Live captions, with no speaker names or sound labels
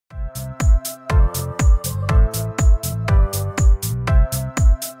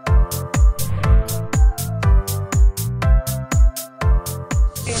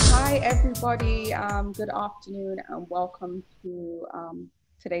everybody. Good afternoon and welcome to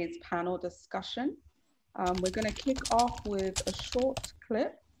today's panel discussion. We're going to kick off with a short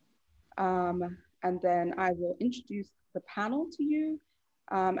clip and then I will introduce the panel to you.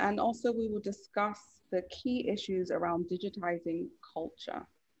 And also we will discuss the key issues around digitizing culture.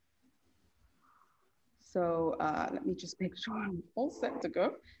 So let me just make sure I'm all set to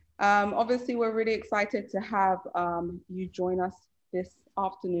go. Obviously, we're really excited to have you join us this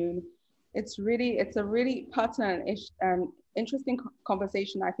afternoon. It's a really pertinent and interesting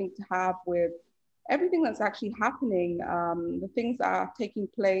conversation, I think, to have with everything that's actually happening, the things that are taking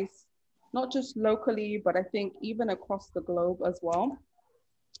place, not just locally, but I think even across the globe as well.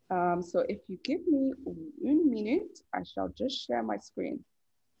 So if you give me 1 minute, I shall just share my screen.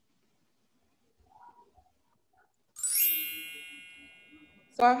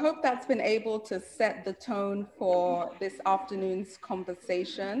 So I hope that's been able to set the tone for this afternoon's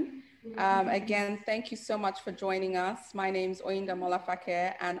conversation. Again, thank you so much for joining us. My name is Oyindamola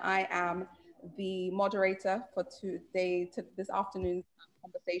Fakeye, and I am the moderator for this afternoon's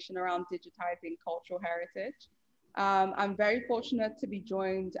conversation around digitizing cultural heritage. I'm very fortunate to be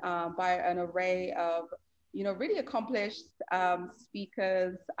joined by an array of, really accomplished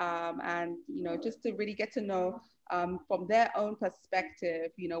speakers, and just to really get to know from their own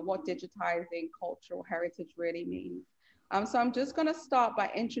perspective, what digitizing cultural heritage really means. So I'm just going to start by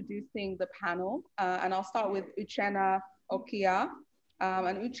introducing the panel, and I'll start with Uchenna Okiya.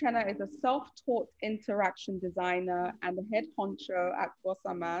 And Uchenna is a self-taught interaction designer and the head honcho at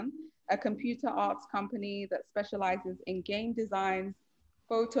Gosaman, a computer arts company that specializes in game designs,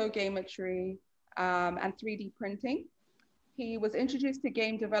 photogrammetry, and 3D printing. He was introduced to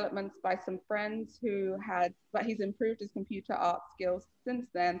game developments by some friends but he's improved his computer art skills since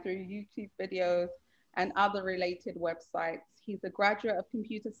then through YouTube videos and other related websites. He's a graduate of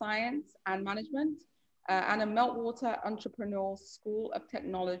computer science and management and a Meltwater Entrepreneurial School of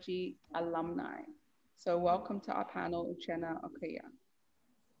Technology alumni. So welcome to our panel, Uchenna Okiya.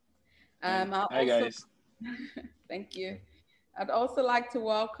 Hi guys. Thank you. I'd also like to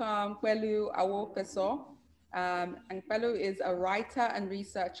welcome Pelu Awofeso. And Pelu is a writer and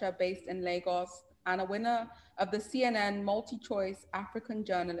researcher based in Lagos and a winner of the CNN Multi-Choice African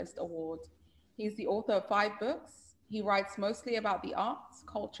Journalist Award. He's the author of 5 books. He writes mostly about the arts,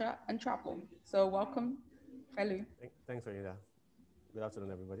 culture, and travel. So welcome, Pelu. Thanks, Oyinda. Good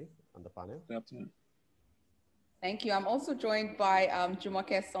afternoon, everybody on the panel. Good afternoon. Thank you. I'm also joined by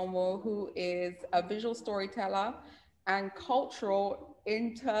Jumoke Sanwo, who is a visual storyteller and cultural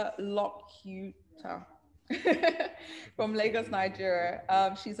interlocutor from Lagos, Nigeria.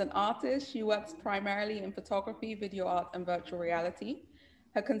 She's an artist. She works primarily in photography, video art, and virtual reality.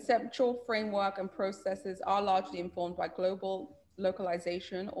 Her conceptual framework and processes are largely informed by global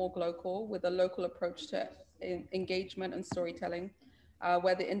localization or glocal, with a local approach to engagement and storytelling,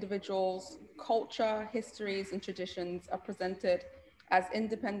 where the individual's culture, histories, and traditions are presented as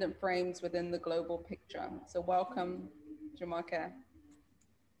independent frames within the global picture. So welcome, Jumoke.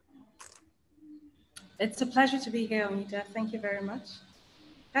 It's a pleasure to be here, Omida. Thank you very much.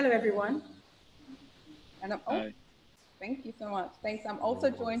 Hello, everyone. And thank you so much. Thanks. I'm also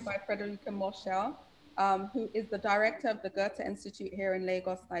joined by Frederica Moschel, who is the director of the Goethe-Institut here in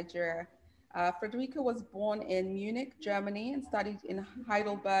Lagos, Nigeria. Frederica was born in Munich, Germany, and studied in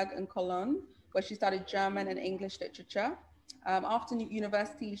Heidelberg and Cologne, where she studied German and English literature. After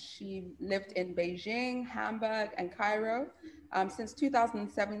university, she lived in Beijing, Hamburg, and Cairo. Since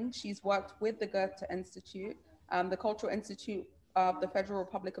 2007, she's worked with the Goethe-Institut, the Cultural Institute of the Federal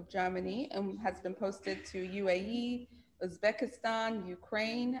Republic of Germany, and has been posted to UAE, Uzbekistan,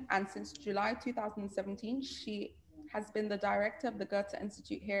 Ukraine, and since July 2017, she has been the director of the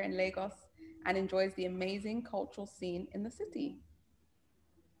Goethe-Institut here in Lagos and enjoys the amazing cultural scene in the city.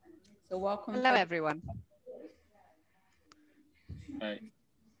 So welcome. Hello, everyone. Hi.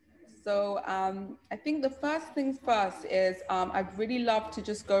 So I think the first things first is I'd really love to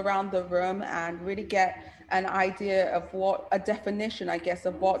just go around the room and really get an idea of a definition, I guess,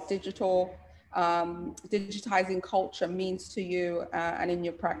 of what digitizing culture means to you and in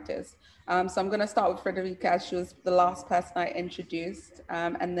your practice. So I'm going to start with Frederica, as she was the last person I introduced,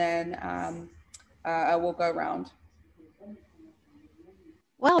 and then I will go around.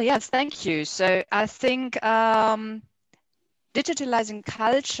 Well, yes, thank you. So I think digitalizing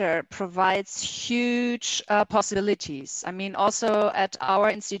culture provides huge possibilities. I mean, also at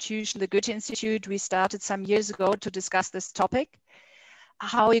our institution, the Goethe-Institut, we started some years ago to discuss this topic,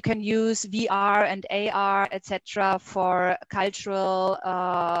 how you can use VR and AR, etc., for cultural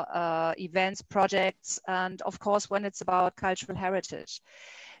events, projects, and of course, when it's about cultural heritage.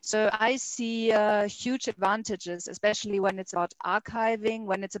 So I see huge advantages, especially when it's about archiving,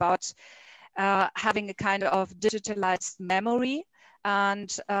 when it's about having a kind of digitalized memory.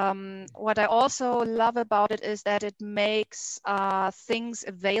 And what I also love about it is that it makes things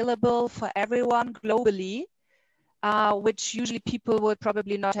available for everyone globally, which usually people would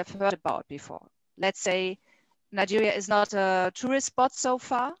probably not have heard about before. Let's say Nigeria is not a tourist spot so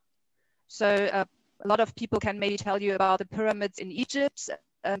far. So a lot of people can maybe tell you about the pyramids in Egypt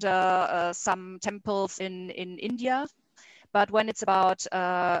and some temples in India. But when it's about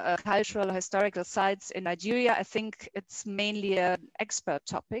cultural or historical sites in Nigeria, I think it's mainly an expert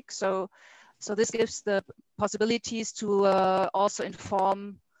topic. So this gives the possibilities to also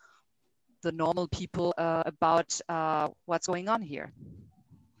inform the normal people about what's going on here.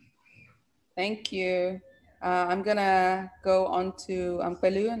 Thank you. I'm gonna go on to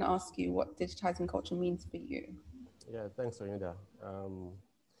Pelu and ask you what digitizing culture means for you. Yeah, thanks, Oyinda.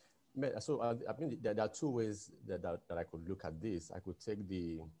 So I mean, there are two ways that I could look at this. I could take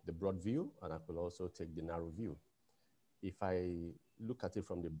the broad view, and I could also take the narrow view. If I look at it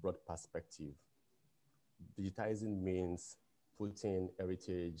from the broad perspective, digitizing means putting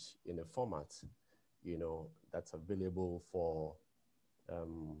heritage in a format, that's available for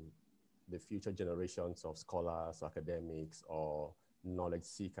the future generations of scholars, academics, or knowledge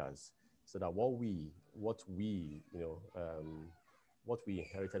seekers, so that what we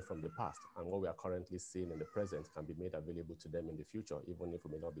inherited from the past and what we are currently seeing in the present can be made available to them in the future, even if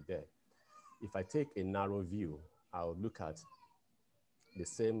we may not be there. If I take a narrow view, I'll look at the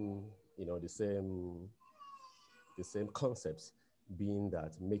same concepts, being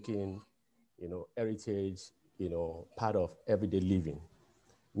that making, heritage, part of everyday living,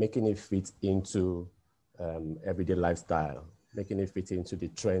 making it fit into everyday lifestyle, making it fit into the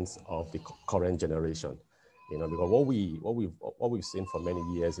trends of the current generation. Because what we've seen for many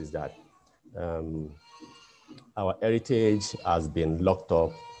years is that our heritage has been locked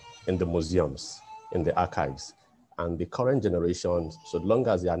up in the museums, in the archives, and the current generation, so long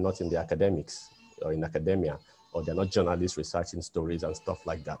as they are not in the academics or in academia, or they're not journalists researching stories and stuff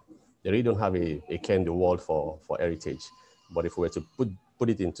like that, they really don't have a care in the world for heritage. But if we were to put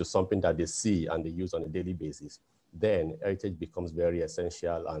it into something that they see and they use on a daily basis, then heritage becomes very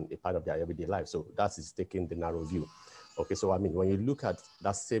essential and a part of their everyday life. So that is taking the narrow view. Okay, so I mean, when you look at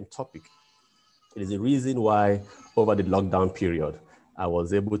that same topic, it is the reason why over the lockdown period, I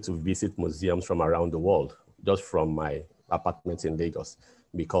was able to visit museums from around the world, just from my apartment in Lagos,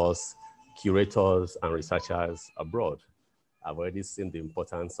 because curators and researchers abroad have already seen the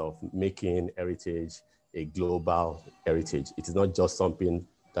importance of making heritage a global heritage. It is not just something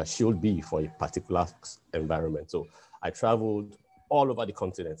that should be for a particular environment. So I traveled all over the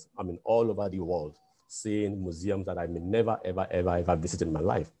continent, all over the world, seeing museums that I may never, ever visit in my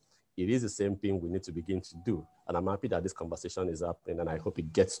life. It is the same thing we need to begin to do. And I'm happy that this conversation is happening, and I hope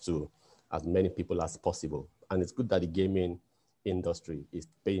it gets to as many people as possible. And it's good that the gaming industry is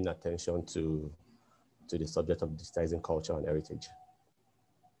paying attention to the subject of digitizing culture and heritage.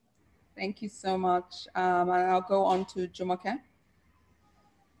 Thank you so much. And I'll go on to Jumoke.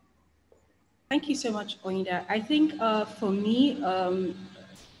 Thank you so much, Oyinda. I think for me, I'm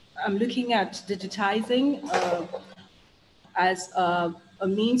looking at digitizing as a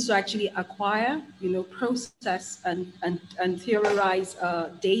means to actually acquire, process and theorize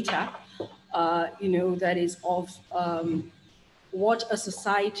data, that is of what a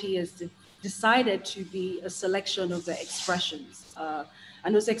society has decided to be a selection of the expressions.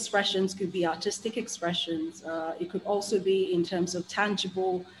 And those expressions could be artistic expressions. It could also be in terms of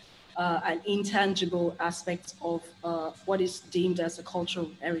tangible and intangible aspects of what is deemed as a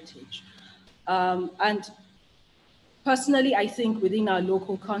cultural heritage. And personally, I think within our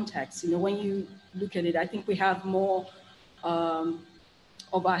local context, when you look at it, I think we have more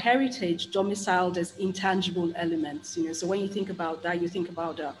of our heritage domiciled as intangible elements. So when you think about that, you think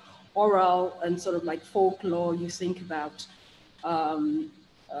about oral and sort of like folklore. You think about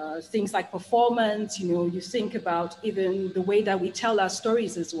things like performance. You think about even the way that we tell our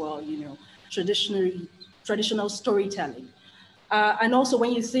stories as well. Traditional storytelling. And also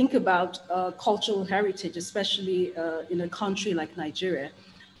when you think about cultural heritage, especially in a country like Nigeria,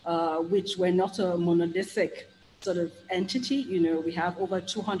 which we're not a monolithic sort of entity, we have over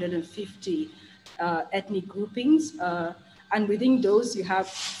 250 ethnic groupings. And within those, you have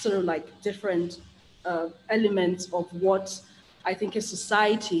sort of like different elements of what I think a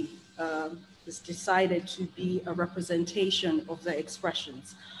society has decided to be a representation of the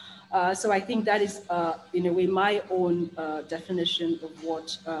expressions. So I think that is, in a way, my own definition of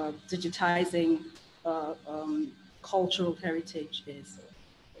what digitizing cultural heritage is.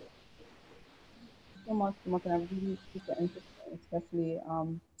 so much, Jumoke. I'm really super interesting, especially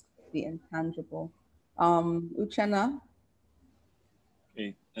the intangible. Uchenna?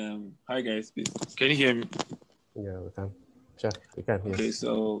 Okay. Hi guys. Can you hear me? Yeah, we can. Sure, we can. Yes. Okay.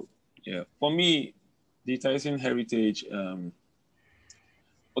 So yeah, for me, digitizing heritage.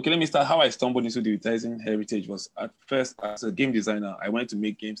 Okay, let me start. How I stumbled into digitizing heritage was at first as a game designer. I wanted to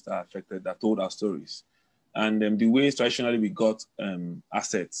make games that told our stories, and the way traditionally we got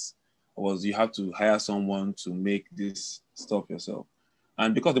assets was you have to hire someone to make this stuff yourself,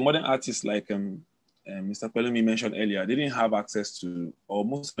 and because the modern artists like Mr. Pelumi mentioned earlier, they didn't have access to, or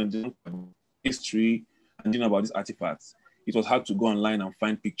most of them didn't have history and didn't know about these artifacts. It was hard to go online and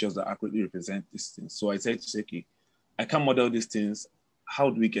find pictures that accurately represent these things. So I said to Seki, I can model these things. How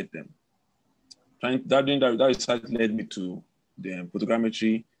do we get them? That research led me to the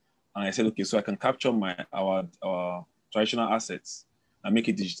photogrammetry, and I said, okay, so I can capture our traditional assets and make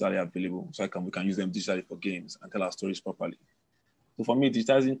it digitally available, so we can use them digitally for games and tell our stories properly. So for me,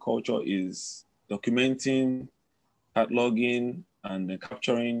 digitizing culture is documenting, cataloging, and then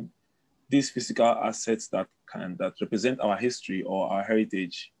capturing these physical assets that represent our history or our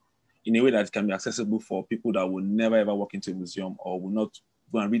heritage in a way that can be accessible for people that will never ever walk into a museum or will not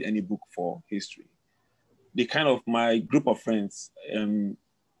go and read any book for history. The kind of my group of friends,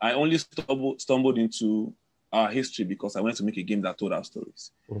 I only stumbled into our history because I wanted to make a game that told our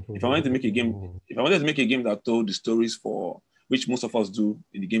stories. If I wanted to make a game that told the stories for which most of us do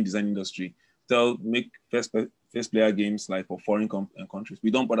in the game design industry, make first player games like for foreign countries,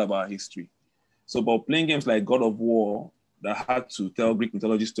 we don't bother about our history. So, but playing games like God of War that had to tell Greek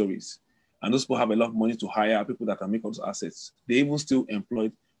mythology stories, and those people have a lot of money to hire people that can make all those assets, they even still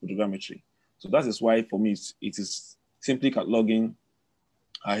employed photogrammetry. So that is why for me, it is simply cataloging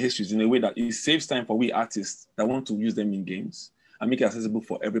our histories in a way that it saves time for we artists that want to use them in games and make it accessible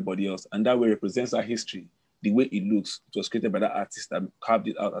for everybody else. And that way represents our history, the way it looks. It was created by that artist that carved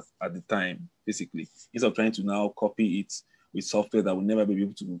it out at the time, basically, instead of trying to now copy it with software that will never be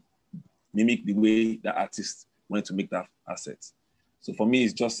able to mimic the way the artist wanted to make that asset. So for me,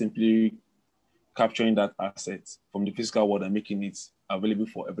 it's just simply capturing that asset from the physical world and making it available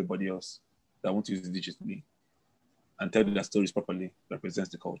for everybody else that want to use it digitally and tell their stories properly, represents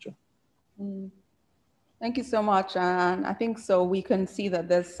the culture. Thank you so much. And I think so we can see that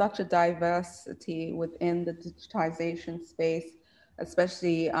there's such a diversity within the digitization space,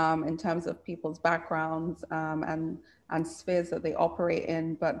 especially in terms of people's backgrounds and spheres that they operate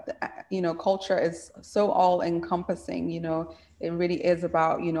in. But, culture is so all encompassing, it really is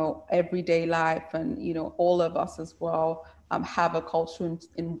about, everyday life and, all of us as well have a culture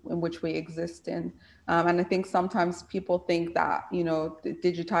in which we exist in. And I think sometimes people think that, the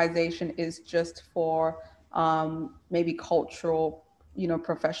digitization is just for maybe cultural,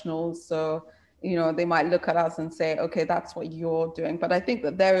 professionals. So, they might look at us and say, okay, that's what you're doing. But I think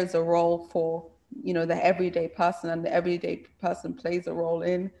that there is a role for, the everyday person, and the everyday person plays a role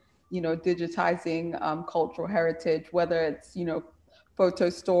in, digitizing cultural heritage, whether it's, photo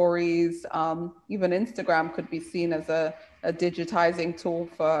stories, even Instagram could be seen as a digitizing tool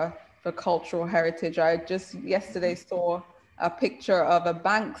for cultural heritage. I just yesterday saw a picture of a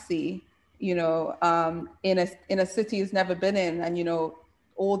Banksy, in a city he's never been in, and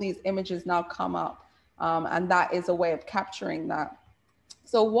all these images now come up, and that is a way of capturing that.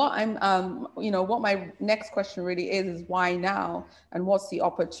 So what what my next question really is why now, and what's the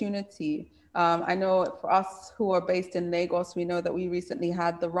opportunity? I know for us who are based in Lagos, we know that we recently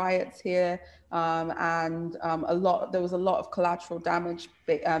had the riots here, and there was a lot of collateral damage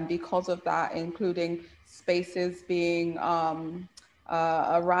because of that, including spaces being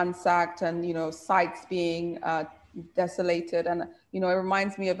ransacked and sites being desolated. And it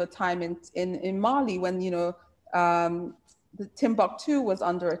reminds me of a time in Mali when the Timbuktu was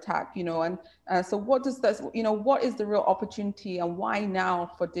under attack, and so what does this, what is the real opportunity and why now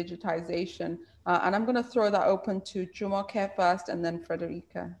for digitization? And I'm going to throw that open to Jumoke first and then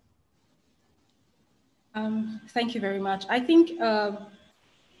Frederica. Thank you very much. I think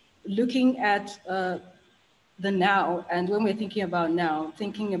looking at the now, and when we're thinking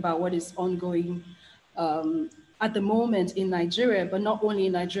about what is ongoing at the moment in Nigeria, but not only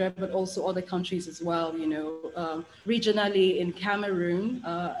in Nigeria, but also other countries as well, regionally in Cameroon,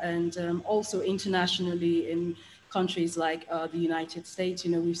 and also internationally in countries like the United States.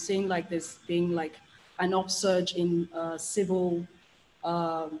 We've seen like this being like an upsurge in civil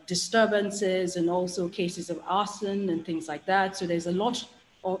disturbances and also cases of arson and things like that. So there's a lot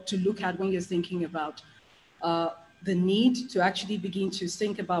to look at when you're thinking about the need to actually begin to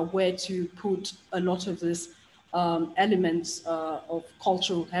think about where to put a lot of this elements of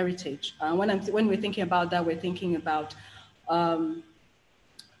cultural heritage. When we're thinking about that, we're thinking about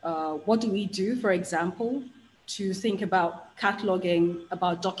what do we do, for example, to think about cataloging,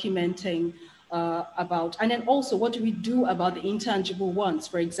 about documenting, and then also what do we do about the intangible ones?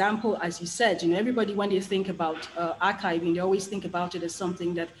 For example, as you said, everybody, when they think about archiving, they always think about it as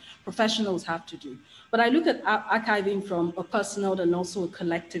something that professionals have to do. But I look at archiving from a personal and also a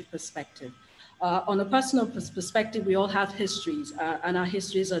collective perspective. On a personal perspective, we all have histories, and our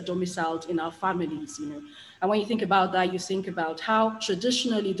histories are domiciled in our families, And when you think about that, you think about how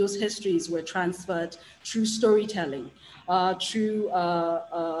traditionally those histories were transferred through storytelling,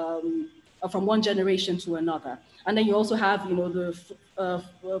 from one generation to another. And then you also have, the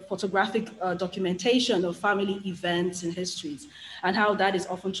photographic documentation of family events and histories, and how that is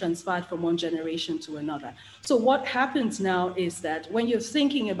often transferred from one generation to another. So what happens now is that when you're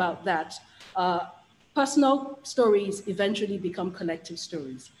thinking about that, personal stories eventually become collective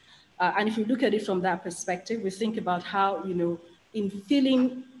stories. And if you look at it from that perspective, we think about how, in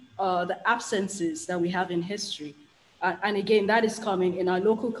filling the absences that we have in history, and again, that is coming in our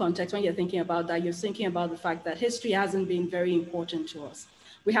local context. When you're thinking about that, you're thinking about the fact that history hasn't been very important to us.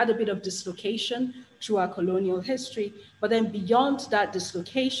 We had a bit of dislocation through our colonial history, but then beyond that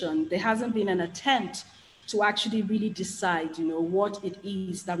dislocation, there hasn't been an attempt to actually really decide, what it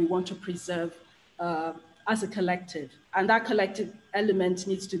is that we want to preserve as a collective. And that collective element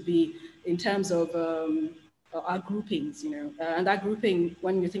needs to be in terms of our groupings, and that grouping,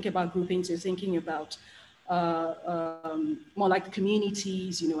 when you think about groupings, you're thinking about more like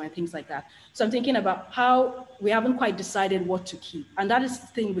communities, and things like that. So I'm thinking about how we haven't quite decided what to keep. And that is the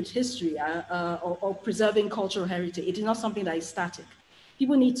thing with history or preserving cultural heritage. It is not something that is static.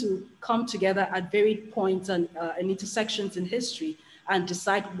 People need to come together at varied points and intersections in history and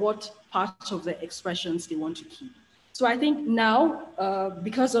decide what part of the expressions they want to keep. So I think now,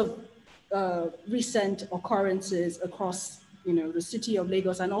 because of recent occurrences across the city of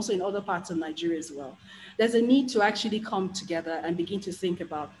Lagos and also in other parts of Nigeria as well, there's a need to actually come together and begin to think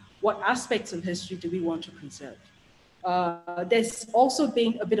about what aspects of history do we want to preserve. There's also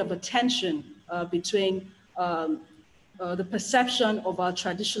been a bit of a tension between the perception of our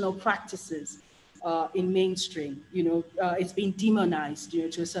traditional practices in mainstream. It's been demonized,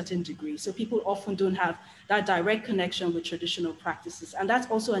 to a certain degree. So people often don't have that direct connection with traditional practices. And that's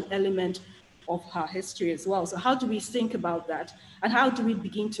also an element of our history as well. So how do we think about that? And how do we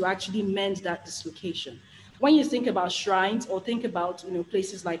begin to actually mend that dislocation? When you think about shrines or think about,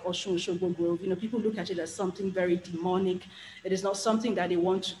 places like Osun Osogbo Grove, people look at it as something very demonic. It is not something that they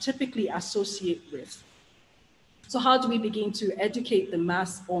want to typically associate with. So how do we begin to educate the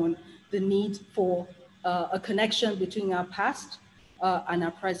mass on the need for a connection between our past and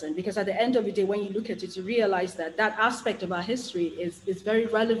our present? Because at the end of the day, when you look at it, you realize that that aspect of our history is very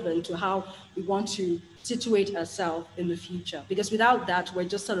relevant to how we want to situate ourselves in the future. Because without that, we're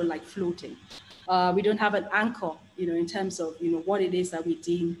just sort of like floating. We don't have an anchor, in terms of, what it is that we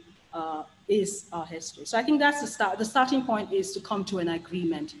deem is our history. So I think that's the start. The starting point is to come to an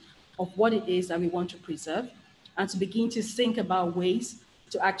agreement of what it is that we want to preserve, and to begin to think about ways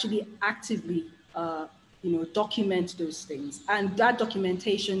to actually actively, document those things. And that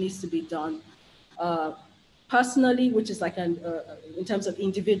documentation needs to be done personally, which is like in terms of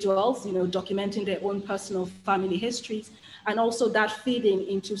individuals, documenting their own personal family histories, and also that feeding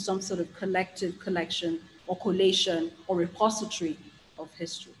into some sort of collective collection or collation or repository of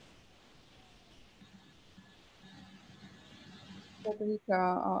history. Federica,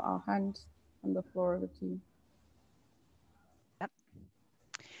 I'll hand on the floor over to you.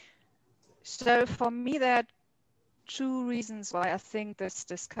 So for me, there are two reasons why I think this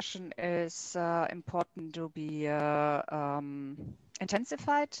discussion is important to be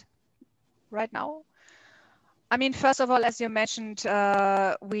intensified right now. I mean, first of all, as you mentioned,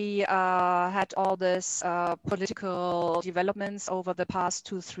 we had all this political developments over the past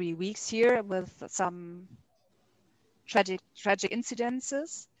 2-3 weeks here with some tragic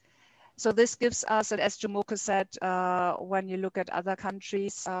incidences. So this gives us, as Jumoke said, when you look at other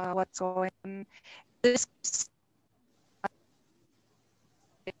countries, what's going on, this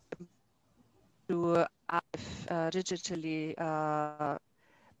to digitally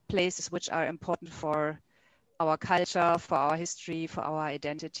places which are important for our culture, for our history, for our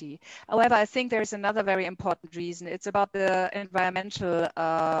identity. However, I think there is another very important reason. It's about the environmental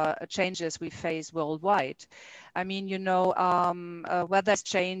changes we face worldwide. I mean, weather's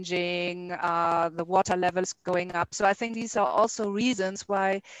changing, the water levels going up. So I think these are also reasons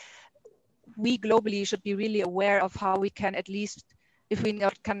why we globally should be really aware of how we can at least if we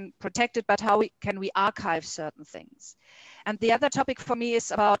not can protect it, but how can we archive certain things? And the other topic for me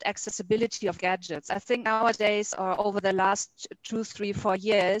is about accessibility of gadgets. I think nowadays, or over the last 2, 3, 4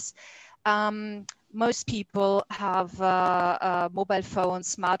 years, most people have mobile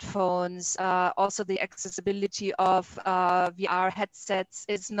phones, smartphones. Also, the accessibility of VR headsets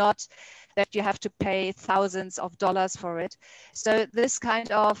is not that you have to pay thousands of dollars for it. So this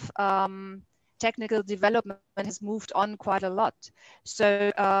kind of technical development has moved on quite a lot.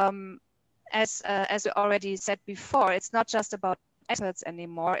 So as we already said before, it's not just about experts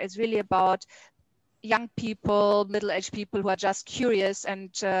anymore. It's really about young people, middle-aged people who are just curious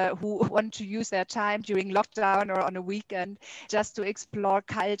and who want to use their time during lockdown or on a weekend just to explore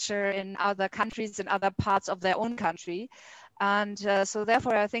culture in other countries, in other parts of their own country. And so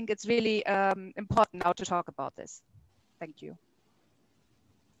therefore, I think it's really important now to talk about this. Thank you.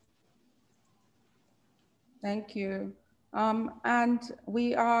 Thank you. And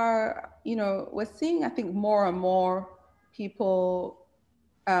we are, we're seeing, I think, more and more people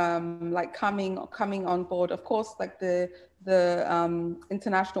like coming on board. Of course, like the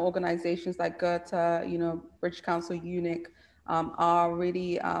international organizations like Goethe, British Council, UNIC, are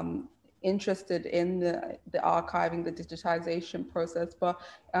really interested in the archiving, the digitization process. But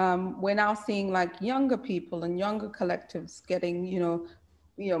we're now seeing like younger people and younger collectives getting,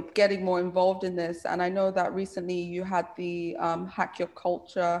 getting more involved in this. And I know that recently you had the Hack Your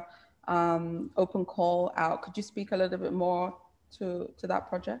Culture open call out. Could you speak a little bit more to that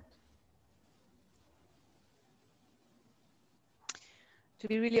project? To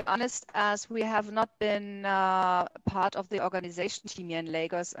be really honest, as we have not been part of the organization team here in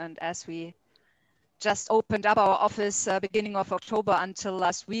Lagos, and as we just opened up our office beginning of October until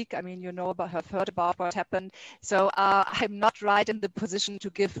last week, I mean, have heard about what happened. So I'm not right in the position to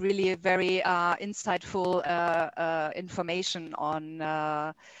give really a very insightful information on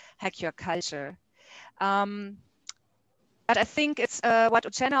Hack Your Culture. But I think it's what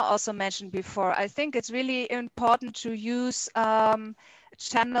Uchenna also mentioned before. I think it's really important to use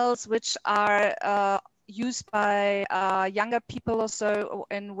channels which are used by younger people also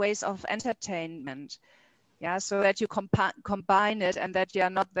in ways of entertainment. Yeah, so that you combine it and that you are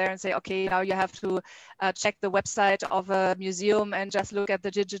not there and say, okay, now you have to check the website of a museum and just look at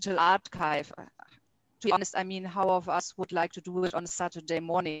the digital archive. To be honest, I mean, how of us would like to do it on a Saturday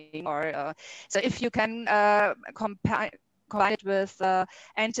morning? Or so if you can combine it with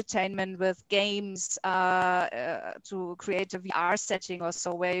entertainment, with games, to create a VR setting or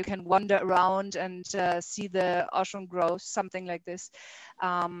so, where you can wander around and see the ocean growth, something like this.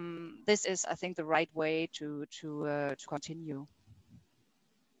 This is, I think, the right way to continue.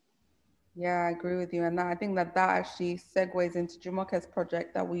 Yeah, I agree with you, and I think that actually segues into Jumoke's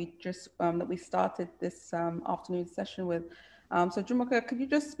project that we just that we started this afternoon session with. So Jumoke, could you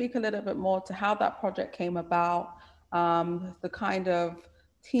just speak a little bit more to how that project came about, the kind of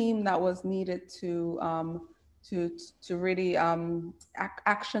team that was needed to really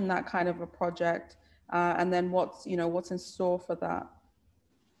action that kind of a project, and then what's in store for that?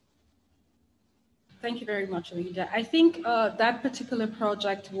 Thank you very much, Oyinda. I think that particular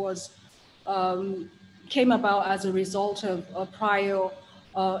project was came about as a result of prior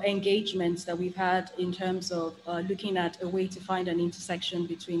engagements that we've had in terms of looking at a way to find an intersection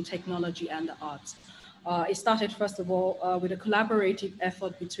between technology and the arts. It started, first of all, with a collaborative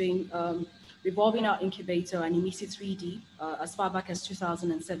effort between Revolving Art Incubator and Imisi 3D as far back as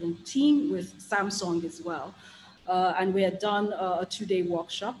 2017 with Samsung as well. And we had done a 2-day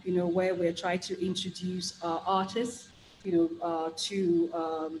workshop, where we're trying to introduce artists, to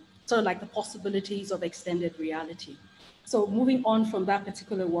sort of like the possibilities of extended reality. So moving on from that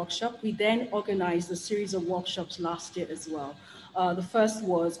particular workshop, we then organized a series of workshops last year as well. The first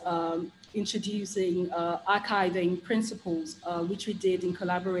was introducing archiving principles, which we did in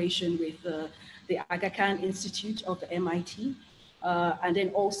collaboration with the Aga Khan Institute of the MIT. And then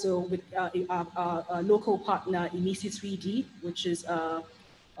also with our local partner, Imisi 3D, which is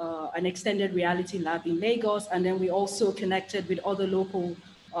an extended reality lab in Lagos. And then we also connected with other local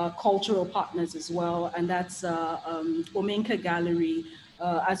cultural partners as well. And that's Omenka Gallery,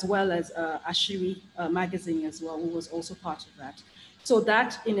 as well as Ashiri Magazine as well, who was also part of that. So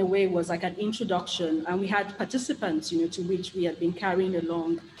that, in a way, was like an introduction. And we had participants, to which we had been carrying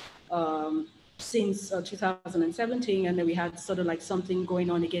along since 2017, and then we had sort of like something going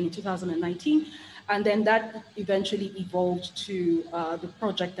on again in 2019. And then that eventually evolved to the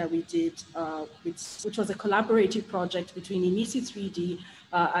project that we did, which was a collaborative project between Imisi 3D,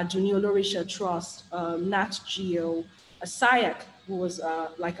 Aduni Olorisha Trust, Nat Geo, SIAC, who was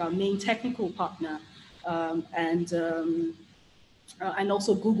like our main technical partner, and and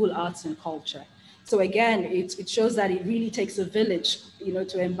also Google Arts and Culture. So again, it shows that it really takes a village,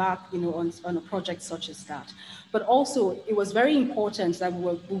 to embark, on a project such as that. But also, it was very important that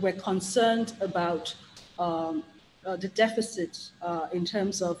we were concerned about the deficit in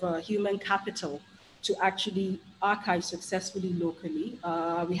terms of human capital to actually archive successfully locally.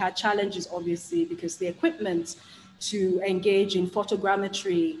 We had challenges, obviously, because the equipment to engage in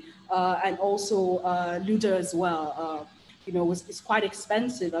photogrammetry and also Ludo as well, it's quite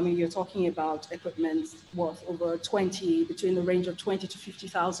expensive. I mean, you're talking about equipment worth over between the range of $20,000 to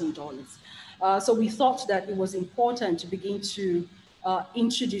 $50,000. So we thought that it was important to begin to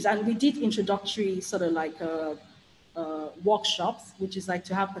introduce, and we did introductory sort of like workshops, which is like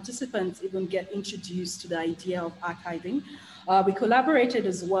to have participants even get introduced to the idea of archiving. We collaborated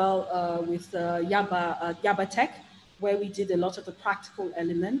as well with Yaba Tech, where we did a lot of the practical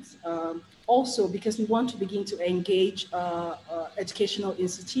elements. Also, because we want to begin to engage educational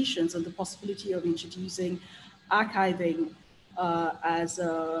institutions on the possibility of introducing archiving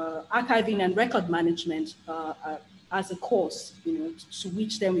archiving and record management as a course, to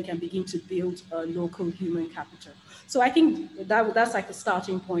which then we can begin to build local human capital. So I think that's like a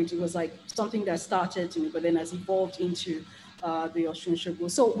starting point. It was like something that started, but then has evolved into the Osun Shogbo.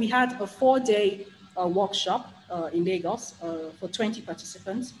 So we had a 4-day workshop in Lagos for 20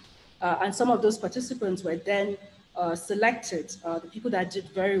 participants. And some of those participants were then selected, the people that did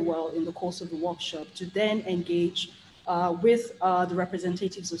very well in the course of the workshop, to then engage with the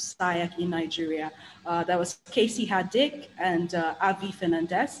representatives of SIAC in Nigeria. That was Casey Haddick and Avi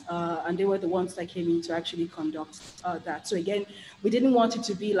Fernandez, and they were the ones that came in to actually conduct that. So again, we didn't want it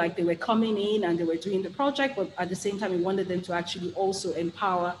to be like they were coming in and they were doing the project, but at the same time, we wanted them to actually also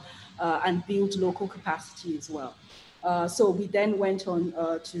empower and build local capacity as well. So we then went on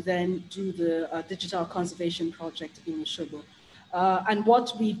to then do the digital conservation project in Osogbo. And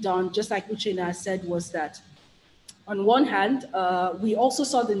what we've done, just like Uchenna said, was that on one hand, we also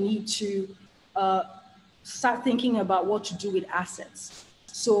saw the need to start thinking about what to do with assets.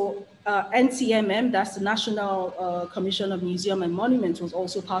 So NCMM, that's the National Commission of Museum and Monuments, was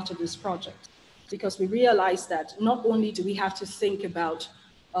also part of this project, because we realized that not only do we have to think about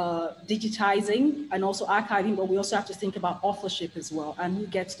digitizing and also archiving, but we also have to think about authorship as well, and who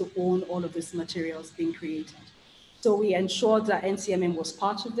gets to own all of these materials being created. So we ensured that NCMM was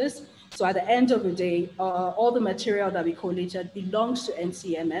part of this. So at the end of the day, all the material that we collated belongs to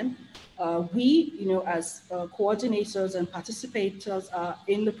NCMM. We, as coordinators and participators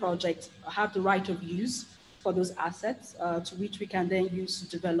in the project, have the right of use for those assets, to which we can then use to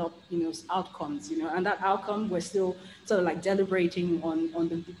develop, outcomes, and that outcome, we're still sort of like deliberating on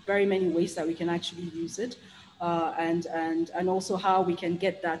the very many ways that we can actually use it. And also how we can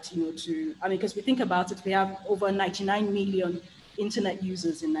get that, because we think about it, we have over 99 million internet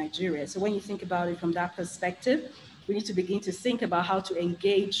users in Nigeria. So when you think about it from that perspective, we need to begin to think about how to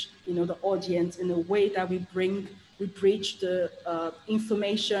engage, the audience in a way that we bridge the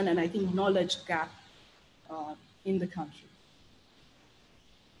information and I think knowledge gap in the country.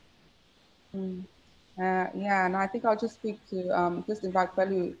 Yeah, and I think I'll just speak to, just invite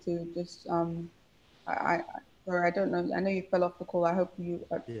Pelu to just, sorry, I don't know. I know you fell off the call. I hope you.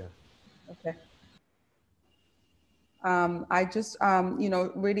 Yeah. Okay. I just,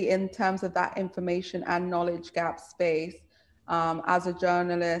 really in terms of that information and knowledge gap space, as a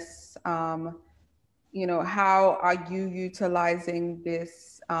journalist, how are you utilizing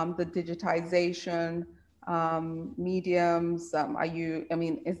this, the digitization mediums? Are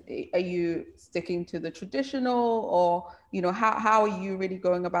you sticking to the traditional, or, how are you really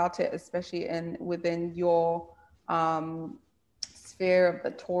going about it, especially within your sphere of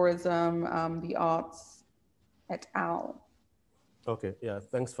the tourism, the arts, et al.? Okay, yeah,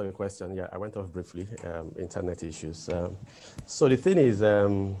 thanks for your question. Yeah, I went off briefly, internet issues. So the thing is,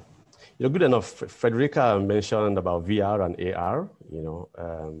 good enough, Frederica mentioned about VR and AR,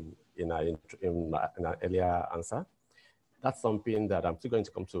 in an earlier answer. That's something that I'm still going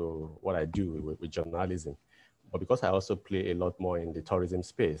to come to what I do with journalism. But because I also play a lot more in the tourism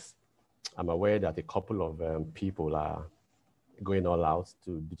space, I'm aware that a couple of people are going all out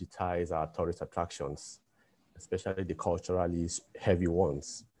to digitize our tourist attractions, especially the culturally heavy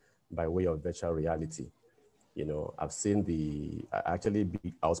ones, by way of virtual reality. I've seen I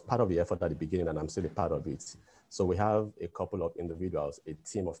was part of the effort at the beginning, and I'm still a part of it. So we have a couple of individuals, a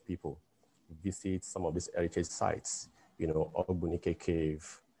team of people, visit some of these heritage sites, Ogbunike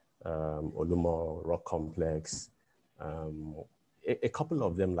Cave, Olumo Rock Complex, a couple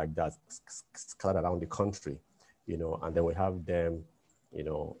of them like that scattered around the country, and then we have them,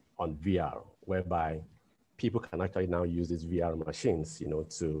 on VR, whereby people can actually now use these VR machines,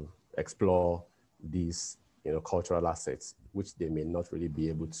 to explore these, cultural assets, which they may not really be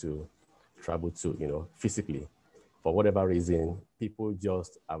able to travel to, physically. For whatever reason, people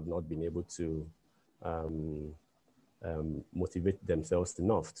just have not been able to motivate themselves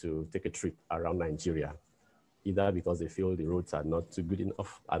enough to take a trip around Nigeria, either because they feel the roads are not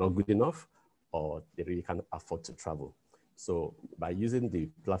good enough, or they really can't afford to travel. So by using the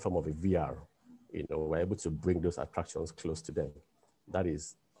platform of a VR, we're able to bring those attractions close to them. That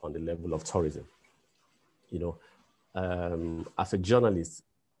is on the level of tourism. As a journalist,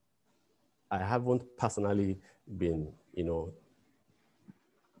 I haven't personally been,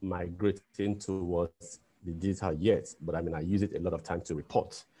 migrating towards the digital yet, but I use it a lot of time to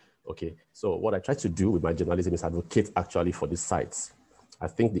report. Okay, so what I try to do with my journalism is advocate actually for these sites. I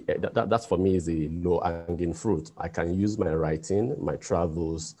think that's for me is the low-hanging fruit. I can use my writing, my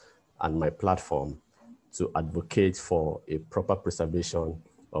travels, and my platform to advocate for a proper preservation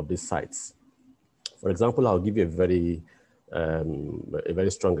of these sites. For example, I'll give you a very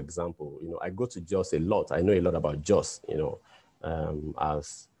strong example. I go to Jos a lot. I know a lot about Jos,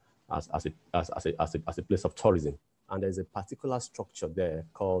 as a place of tourism. And there's a particular structure there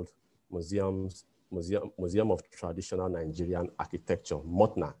called Museum of Traditional Nigerian Architecture,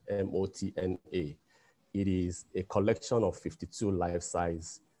 MOTNA, M-O-T-N-A. It is a collection of 52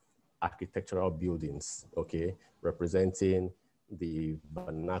 life-size architectural buildings, okay, representing the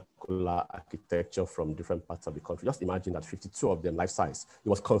vernacular architecture from different parts of the country. Just imagine that 52 of them life-size. It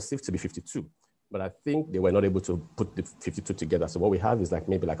was conceived to be 52, but I think they were not able to put the 52 together. So what we have is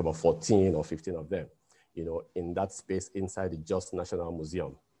maybe about 14 or 15 of them, in that space inside the Jos National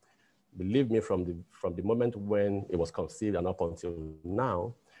Museum. Believe me, from the moment when it was conceived and up until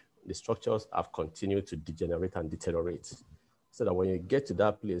now, the structures have continued to degenerate and deteriorate. So that when you get to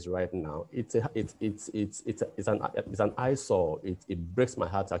that place right now, it's an eyesore. It breaks my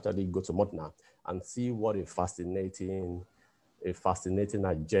heart to actually go to MOTNA and see what a fascinating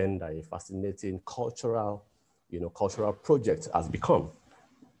agenda, a fascinating cultural project has become.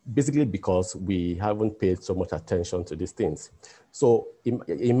 Basically because we haven't paid so much attention to these things. So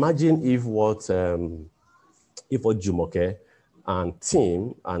imagine if what Jumoke and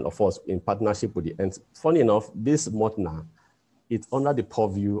team, and of course in partnership with the, funny enough, this MOTNA, it's under the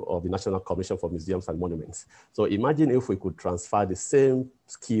purview of the National Commission for Museums and Monuments. So imagine if we could transfer the same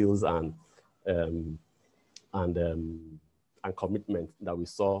skills and commitment that we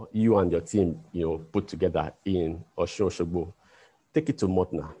saw you and your team, put together in Osun-Osogbo. Take it to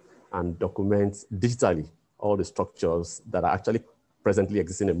MOTNA and document digitally all the structures that are actually presently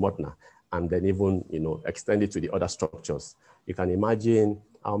existing in MOTNA, and then even extend it to the other structures. You can imagine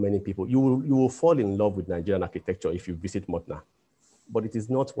how many people, you will fall in love with Nigerian architecture if you visit MOTNA, but it is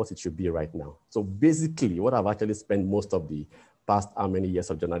not what it should be right now. So basically what I've actually spent most of the past how many years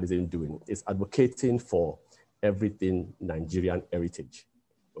of journalism doing is advocating for everything Nigerian heritage,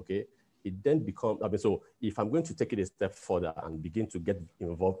 okay? It then becomes, so if I'm going to take it a step further and begin to get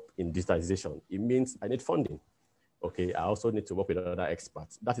involved in digitization, it means I need funding. Okay, I also need to work with other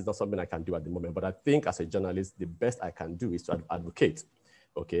experts. That is not something I can do at the moment, but I think as a journalist, the best I can do is to advocate.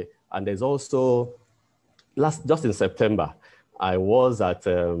 Okay, and there's also, just in September, I was at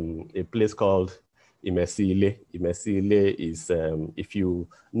a place called Imesile. Imesile is, if you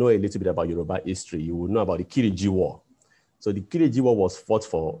know a little bit about Yoruba history, you will know about the Kiriji War. So the Kiriji War was fought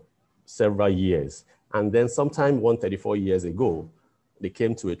for several years. And then sometime 134 years ago, they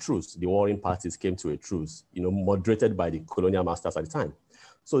came to a truce. The warring parties came to a truce, moderated by the colonial masters at the time.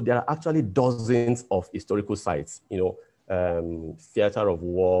 So there are actually dozens of historical sites, theater of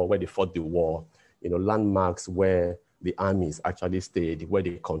war, where they fought the war, landmarks where the armies actually stayed, where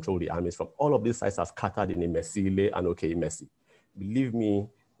they control the armies from. All of these sites are scattered in Imesile and Imesi. Believe me,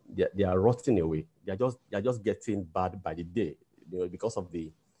 they are rotting away. They are just getting bad by the day, because of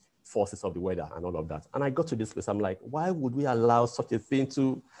the forces of the weather and all of that. And I got to this place, I'm like, why would we allow such a thing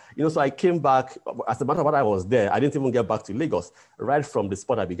to, so I came back, as a matter of fact, I was there. I didn't even get back to Lagos. Right from the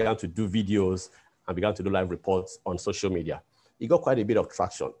spot, I began to do videos and began to do live reports on social media. It got quite a bit of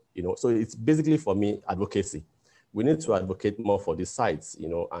traction, So it's basically for me, advocacy. We need to advocate more for these sites,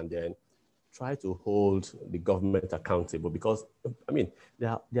 and then try to hold the government accountable, because there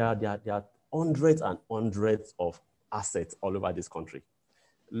are hundreds and hundreds of assets all over this country,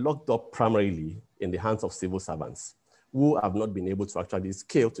 locked up primarily in the hands of civil servants who have not been able to actually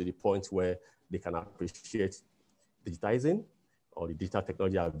scale to the point where they can appreciate digitizing or the digital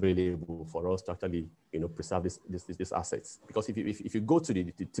technology available for us to actually, preserve these assets. Because if you go to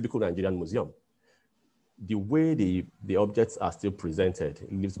the typical Nigerian museum, the way the objects are still presented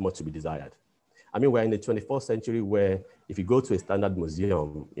leaves much to be desired. I mean, we're in the 21st century where if you go to a standard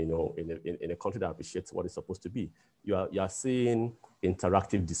museum, in a country that appreciates what it's supposed to be, you are seeing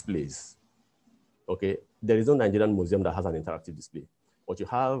interactive displays. Okay, there is no Nigerian museum that has an interactive display. What you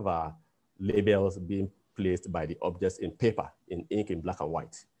have are labels being placed by the objects in paper, in ink, in black and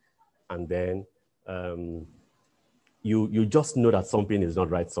white. And then you just know that something is not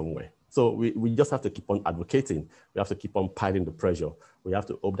right somewhere. So we just have to keep on advocating. We have to keep on piling the pressure. We have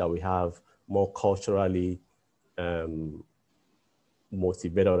to hope that we have more culturally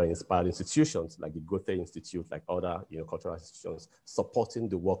motivated or inspired institutions like the Goethe-Institut, like other cultural institutions, supporting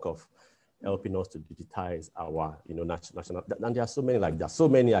the work of helping us to digitize our national. And there are so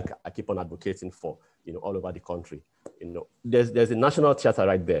many I keep on advocating for all over the country. There's a national theater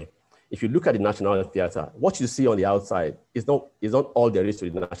right there. If you look at the National Theatre, what you see on the outside is not all there is to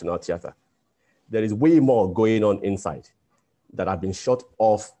the National Theatre. There is way more going on inside that have been shut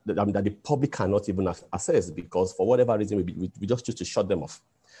off, that the public cannot even access because for whatever reason, we just choose to shut them off.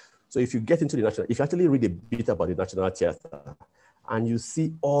 So if you get into the if you actually read a bit about the National Theatre and you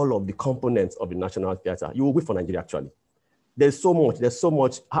see all of the components of the National Theatre, you will wait for Nigeria actually. There's so much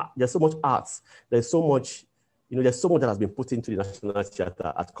arts, there's so much that has been put into the National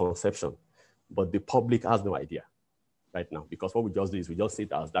Theatre at conception, but the public has no idea right now because what we just do is we just see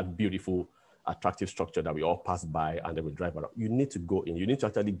it as that beautiful, attractive structure that we all pass by and then we drive around. You need to go in, you need to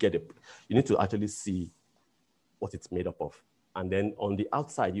actually you need to actually see what it's made up of. And then on the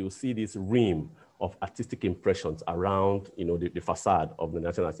outside, you'll see this rim of artistic impressions around the facade of the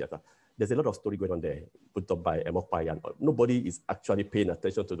National Theatre. There's a lot of story going on there, put up by Emokpai, and nobody is actually paying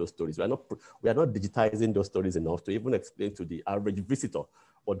attention to those stories. We are not digitizing those stories enough to even explain to the average visitor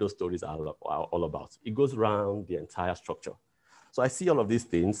what those stories are all about. It goes around the entire structure. So I see all of these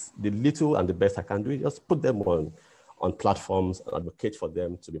things. The little and the best I can do is just put them on platforms and advocate for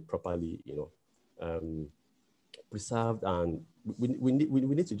them to be properly, preserved. And we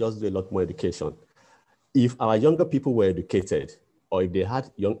need to just do a lot more education. If our younger people were educated, or if they had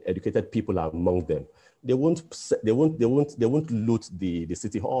young educated people among them, they won't loot the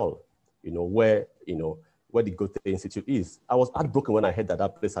city hall, where the Goethe-Institut is. I was heartbroken when I heard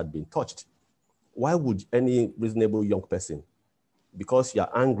that place had been touched. Why would any reasonable young person, because you're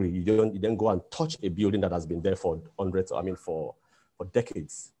angry, you then go and touch a building that has been there for for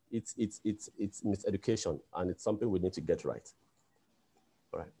decades? It's miseducation, and it's something we need to get right.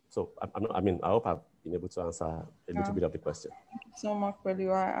 All right. So I hope I've been able to answer a little bit of the question. Thank you so much, Pelu.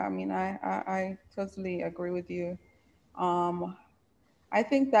 I totally agree with you. I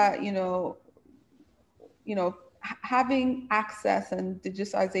think that having access and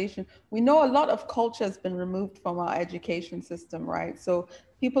digitization, we know a lot of culture has been removed from our education system, right? So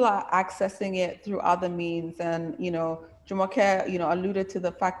people are accessing it through other means, and Jumoke alluded to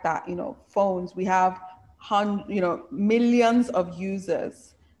the fact that phones, we have millions of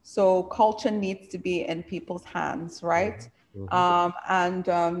users. So culture needs to be in people's hands, right?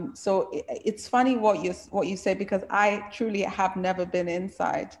 Mm-hmm. So it's funny what you say, because I truly have never been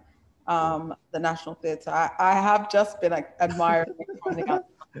inside the National Theatre. I have just been admiring it, finding out.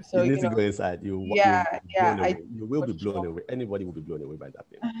 So you need to go inside. You will be blown away. Anybody will be blown away by that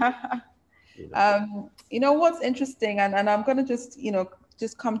thing. What's interesting, and I'm going to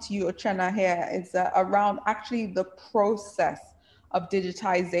just come to you, Uchenna, here, is around actually the process of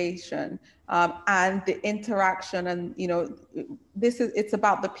digitization and the interaction, and it's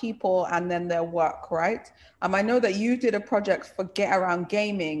about the people and then their work, right? I know that you did a project around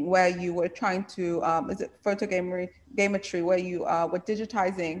gaming where you were trying to is it photogrammetry, where you were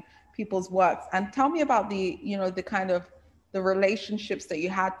digitizing people's works. And tell me about the the kind of the relationships that you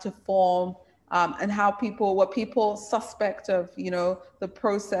had to form, and how people suspect of the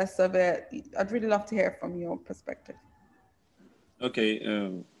process of it. I'd really love to hear from your perspective. Okay,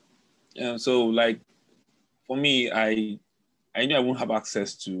 so like for me, I knew I wouldn't have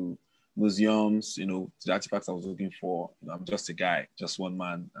access to museums, to the artifacts I was looking for. I'm just a guy, just one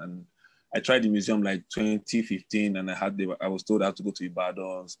man, and I tried the museum like 2015, and I was told I had to go to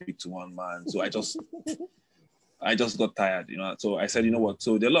Ibadan, speak to one man. So I just got tired, So I said, you know what?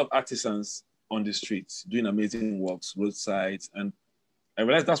 So there are a lot of artisans on the streets doing amazing works, roadsides, and I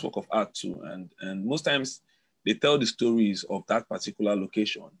realized that's work of art too. And most times they tell the stories of that particular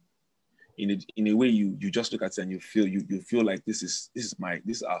location in a way you just look at it and you feel like this is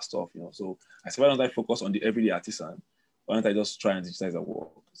our stuff, So I said, why don't I focus on the everyday artisan? Why don't I just try and digitize their work?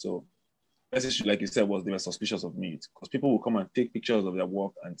 So the message, like you said, was they were suspicious of me because people will come and take pictures of their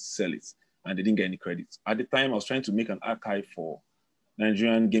work and sell it, and they didn't get any credit. At the time, I was trying to make an archive for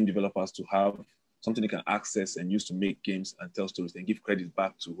Nigerian game developers to have something they can access and use to make games and tell stories and give credit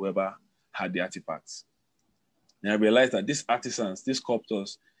back to whoever had the artifacts. And I realized that these artisans, these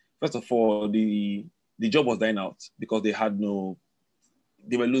sculptors, first of all, the job was dying out because they had no,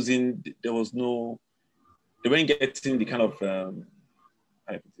 they were losing, there was no, they weren't getting the kind of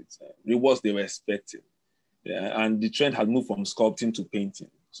rewards they were expecting. Yeah, and the trend had moved from sculpting to painting.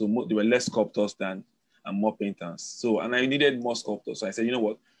 So there were less sculptors and more painters. So, and I needed more sculptors. So I said, you know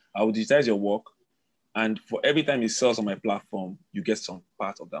what, I will digitize your work. And for every time it sells on my platform, you get some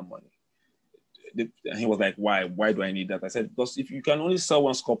part of that money. And he was like, why? Why do I need that? I said, because if you can only sell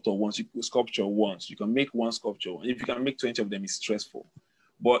one sculpture once, you can make one sculpture. And if you can make 20 of them, it's stressful.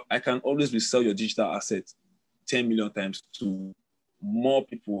 But I can always resell your digital asset 10 million times to more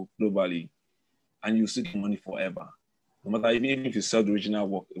people globally, and you still get money forever. No matter, even if you sell the original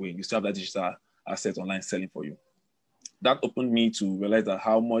work away, you still have that digital asset online selling for you. That opened me to realize that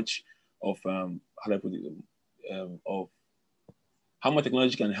how much of, how do I put it, of how much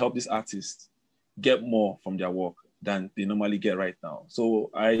technology can help these artists get more from their work than they normally get right now. So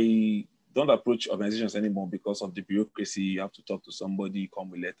I don't approach organizations anymore because of the bureaucracy. You have to talk to somebody,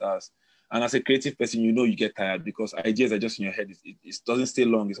 come with letters. And as a creative person, you know you get tired because ideas are just in your head. It doesn't stay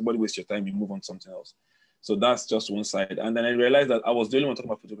long. If somebody wastes your time, you move on to something else. So that's just one side. And then I realized that I was the only one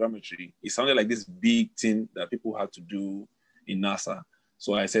talking about photogrammetry. It sounded like this big thing that people had to do in NASA.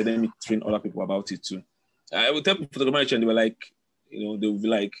 So I said, let me train other people about it too. I would tell people photogrammetry and they were like, you know, they would be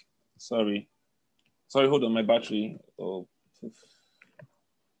like, sorry, hold on, my battery. Oh.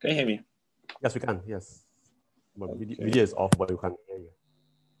 Can you hear me? Yes, we can, yes. But okay. Video is off, but we can hear you.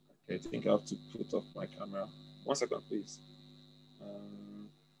 Okay, I think I have to put off my camera. 1 second, please.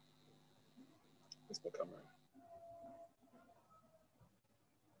 Where's my camera?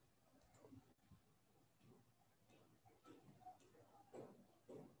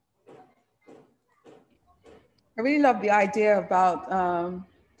 I really love the idea about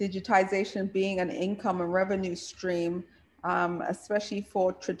digitization being an income and revenue stream, especially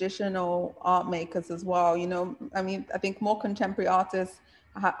for traditional art makers as well. You know, I mean, I think more contemporary artists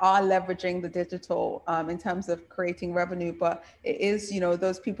are leveraging the digital in terms of creating revenue, but it is, you know,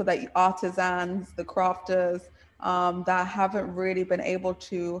 those people that artisans, the crafters that haven't really been able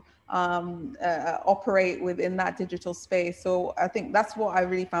to operate within that digital space. So I think that's what I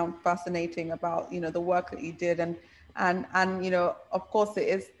really found fascinating about, you know, the work that you did. And you know, of course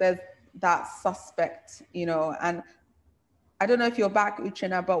there's that suspect, you know, and I don't know if you're back,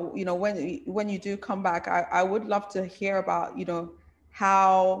 Uchenna, but you know, when you do come back, I would love to hear about, you know,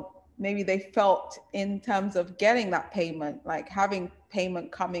 how maybe they felt in terms of getting that payment, like having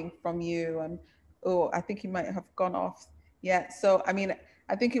payment coming from you. And oh, I think you might have gone off. Yeah. So I mean,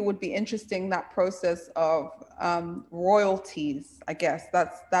 I think it would be interesting, that process of royalties. I guess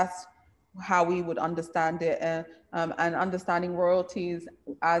that's how we would understand it, and understanding royalties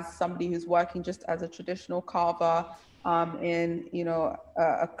as somebody who's working just as a traditional carver in, you know,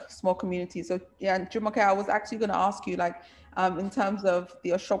 a small community. So yeah, Jumoke, I was actually going to ask you, like, in terms of the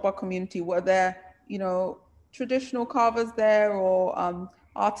Oshogbo community, were there, you know, traditional carvers there, or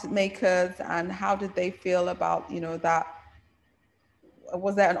art makers, and how did they feel about, you know, that?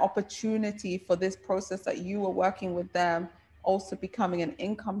 Was there an opportunity for this process that you were working with them also becoming an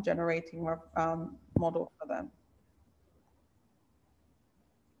income generating model for them?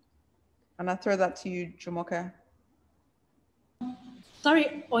 And I throw that to you, Jumoke.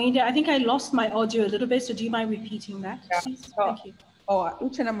 Sorry, Oyinda, I think I lost my audio a little bit, so do you mind repeating that, please? Thank you. Oh,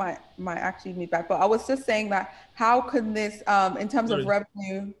 Uchenna might actually be back, but I was just saying that how can this, in terms of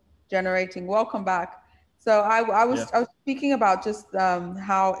revenue generating, welcome back. So I was speaking about just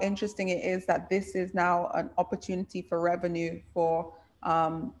how interesting it is that this is now an opportunity for revenue for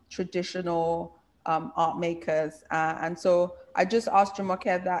traditional art makers. And so I just asked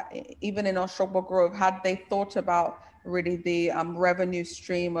Jumoke that even in Oshogbo Grove, had they thought about really the revenue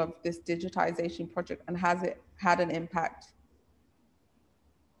stream of this digitization project, and has it had an impact?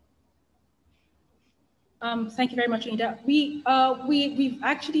 Thank you very much, Linda. We've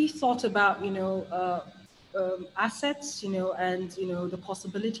actually thought about, you know, assets, you know, and, you know, the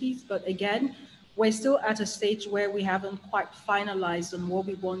possibilities. But again, we're still at a stage where we haven't quite finalized on what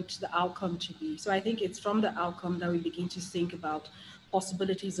we want the outcome to be. So I think it's from the outcome that we begin to think about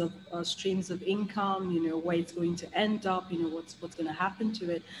possibilities of streams of income, you know, where it's going to end up, you know, what's going to happen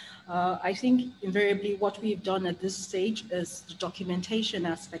to it. I think invariably what we've done at this stage is the documentation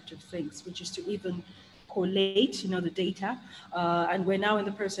aspect of things, which is to even collate, you know, the data, and we're now in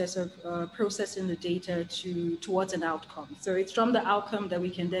the process of processing the data towards an outcome. So it's from the outcome that we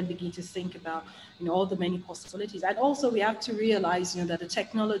can then begin to think about, you know, all the many possibilities. And also we have to realize, you know, that the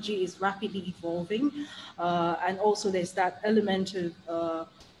technology is rapidly evolving, and also there's that element of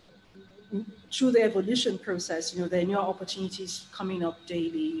through the evolution process, there are new opportunities coming up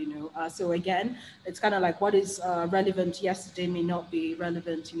daily, So again, it's kind of like what is relevant yesterday may not be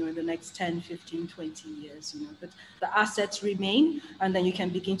relevant, in the next 10, 15, 20 years, But the assets remain, and then you can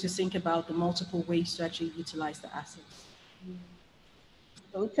begin to think about the multiple ways to actually utilize the assets.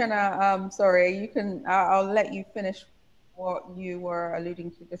 Uchenna, sorry, you can, I'll let you finish what you were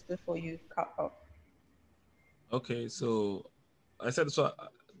alluding to just before you cut off. Okay, so I said so,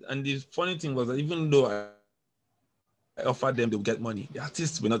 and the funny thing was that even though I offered them, they would get money, the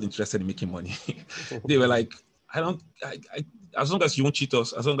artists were not interested in making money. They were like, as long as you won't cheat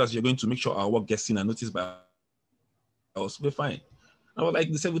us, as long as you're going to make sure our work gets seen and noticed by us, we're fine. I was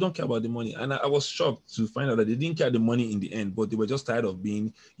like, they said, we don't care about the money. And I was shocked to find out that they didn't care the money in the end, but they were just tired of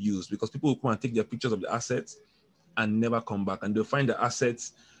being used because people will come and take their pictures of the assets and never come back. And they'll find the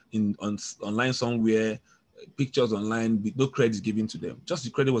assets online somewhere, pictures online with no credit given to them. Just the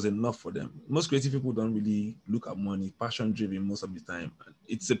credit was enough for them. Most creative people don't really look at money, passion driven most of the time.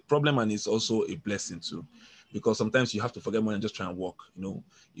 It's a problem and it's also a blessing too, because sometimes you have to forget money and just try and work.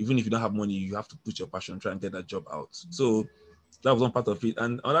 Even if you don't have money, you have to put your passion, try and get that job out. So that was one part of it.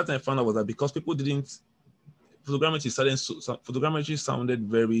 And another thing I found out was that because people didn't, photogrammetry sounded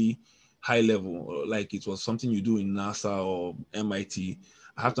very high level, like it was something you do in NASA or MIT.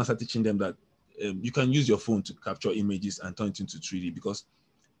 I have to start teaching them that you can use your phone to capture images and turn it into 3D, because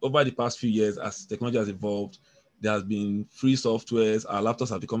over the past few years, as technology has evolved, there has been free softwares, our laptops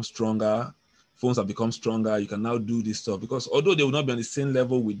have become stronger, phones have become stronger, you can now do this stuff, because although they will not be on the same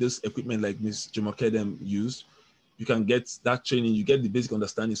level with this equipment like Ms. Jumoke them used, you can get that training, you get the basic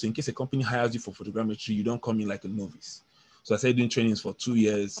understanding. So in case a company hires you for photogrammetry, you don't come in like a novice. So I started doing trainings for 2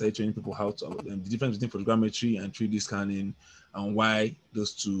 years, started training people how to, the difference between photogrammetry and 3D scanning and why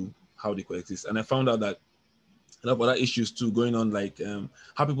those two, how they coexist. And I found out that a lot of other issues too going on, like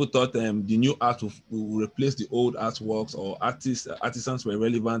how people thought the new art will replace the old artworks, or artisans were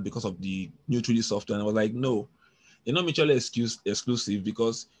relevant because of the new 3D software. And I was like, no, they're not mutually exclusive,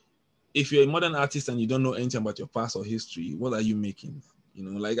 because if you're a modern artist and you don't know anything about your past or history, what are you making?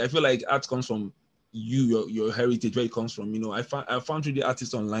 Like I feel like art comes from your heritage, where it comes from. I found 3D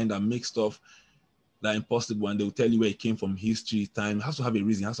artists online that make stuff that are impossible, and they'll tell you where it came from, history, time. It has to have a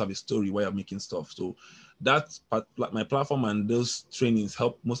reason, it has to have a story why you're making stuff. So that part, my platform and those trainings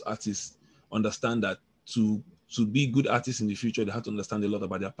help most artists understand that to be good artists in the future, they have to understand a lot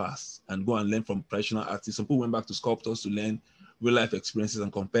about their past and go and learn from professional artists. Some people went back to sculptors to learn real life experiences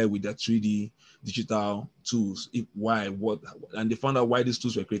and compare with their 3D digital tools. And they found out why these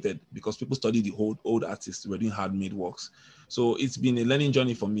tools were created, because people studied the old artists who were doing handmade works. So it's been a learning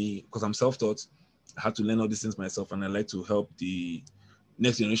journey for me, because I'm self-taught. I had to learn all these things myself, and I like to help the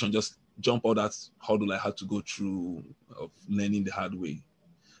next generation just jump all that hurdle I had to go through of learning the hard way.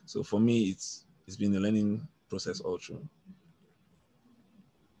 So for me, it's been a learning process all through.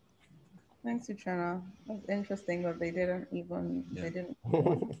 Thanks, Uchenna. That's interesting that they didn't even, Yeah. they didn't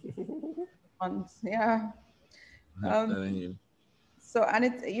yeah. So, and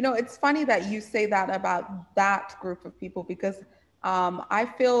it's funny that you say that about that group of people, because I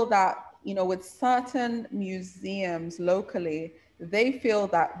feel that, with certain museums locally, they feel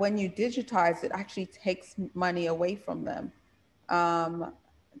that when you digitize, it actually takes money away from them.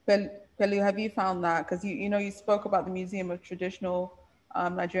 Pelu, have you found that? Because you spoke about the Museum of Traditional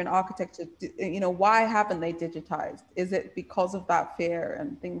Nigerian Architecture. Why haven't they digitized? Is it because of that fear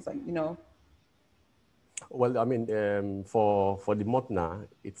and things like, Well, I mean, for the MOTNA,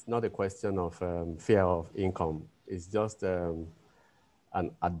 it's not a question of fear of income. It's just an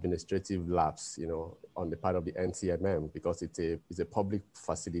administrative lapse, on the part of the NCMM, because it's a public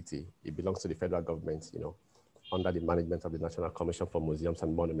facility. It belongs to the federal government, under the management of the National Commission for Museums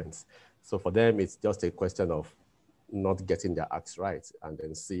and Monuments. So for them, it's just a question of not getting their acts right and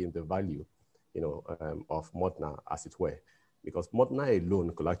then seeing the value, of MOTNA, as it were. Because MOTNA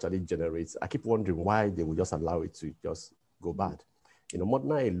alone could actually generate, I keep wondering why they would just allow it to just go bad.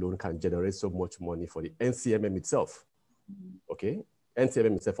 MOTNA alone can generate so much money for the NCMM itself, okay?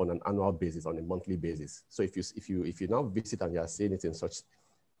 NCMM itself on an annual basis, on a monthly basis. So if you now visit and you are seeing it in such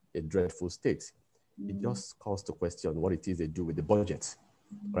a dreadful state, it just calls to question what it is they do with the budget,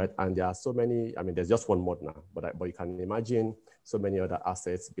 right? And there are so many, I mean, there's just one MOTNA, but you can imagine so many other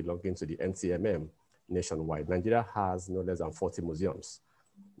assets belonging to the NCMM nationwide. Nigeria has no less than 40 museums,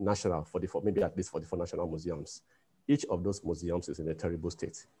 national, 44, maybe at least 44 national museums. Each of those museums is in a terrible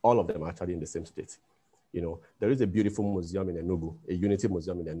state. All of them are actually in the same state. There is a beautiful museum in Enugu, a Unity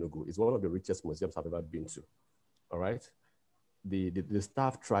Museum in Enugu. It's one of the richest museums I've ever been to, all right? The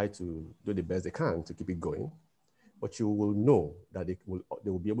staff try to do the best they can to keep it going, but you will know that they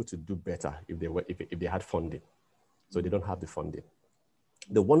will be able to do better if they had funding. So they don't have the funding.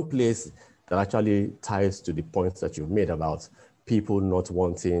 The one place that actually ties to the points that you've made about people not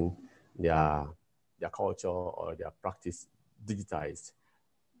wanting their culture or their practice digitized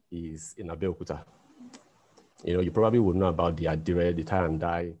is in Abeokuta. You know, you probably would know about the Adire, the tie and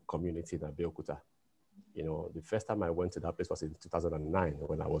dye community in Abeokuta. You know, the first time I went to that place was in 2009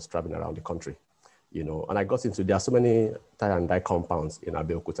 when I was traveling around the country. You know, and I got into, there are so many tie and dye compounds in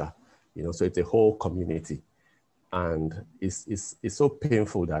Abeokuta, you know, so it's a whole community. And it's so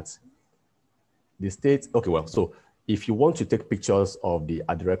painful that the state, okay, well, so if you want to take pictures of the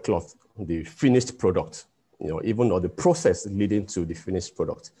Adire cloth, the finished product, you know, even or the process leading to the finished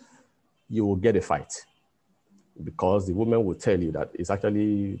product, you will get a fight because the woman will tell you that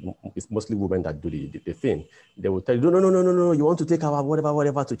it's mostly women that do the thing. They will tell you, no, you want to take our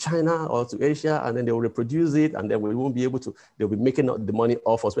whatever to China or to Asia, and then they will reproduce it, and then we won't be able to, they'll be making the money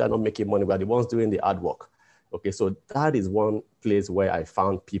off us. We are not making money, we are the ones doing the hard work. Okay, so that is one place where I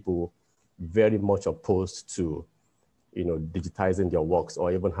found people very much opposed to, you know, digitizing their works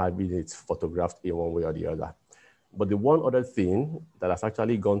or even having it photographed in one way or the other. But the one other thing that has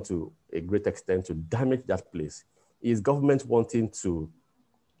actually gone to a great extent to damage that place is government wanting to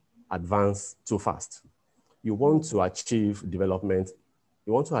advance too fast. You want to achieve development,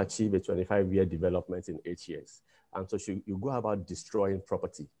 you want to achieve a 25-year development in 8 years. And so you go about destroying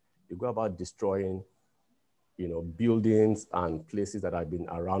property. You go about destroying, you know, buildings and places that have been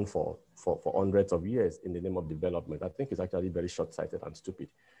around for hundreds of years in the name of development. I think it's actually very short-sighted and stupid.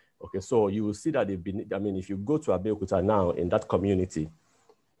 Okay, so you will see that they've been, I mean, if you go to Abeokuta now in that community,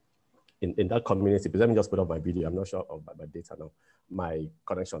 in that community, because let me just put up my video, I'm not sure of my data now, my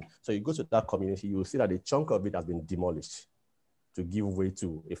connection. So you go to that community, you will see that a chunk of it has been demolished to give way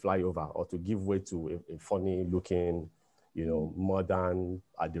to a flyover or to give way to a funny looking, you know, modern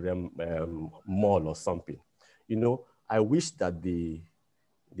mall or something. You know, I wish that the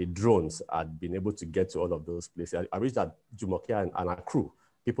drones had been able to get to all of those places. I wish that Jumoke and her crew,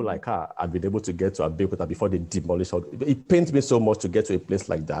 people like her, had been able to get to Abeokuta before they demolish all. It pains me so much to get to a place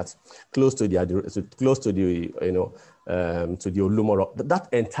like that, close to the you know, to the Olumo, that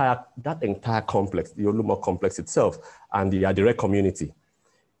entire complex, the Olumo complex itself, and the Adire community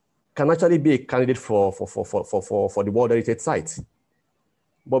can actually be a candidate for the World Heritage Site.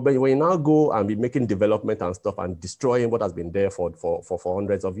 But when you now go and be making development and stuff and destroying what has been there for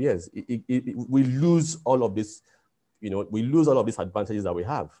hundreds of years, we lose all of this, you know, we lose all of these advantages that we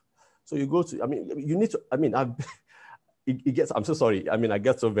have. So you go to, I mean, you need to, I mean, it gets, I'm so sorry. I mean, I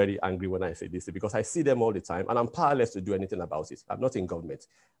get so very angry when I say this because I see them all the time and I'm powerless to do anything about it. I'm not in government.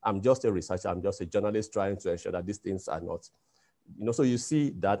 I'm just a researcher. I'm just a journalist trying to ensure that these things are not, you know, so you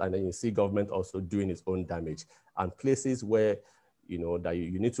see that and then you see government also doing its own damage and places where, you know, that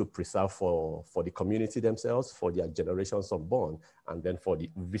you need to preserve for the community themselves, for their generations unborn, and then for the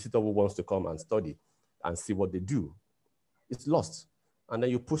visitor who wants to come and study and see what they do. It's lost. And then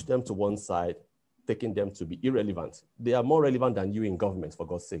you push them to one side, taking them to be irrelevant. They are more relevant than you in government, for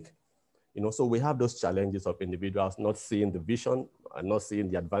God's sake. You know, so we have those challenges of individuals not seeing the vision and not seeing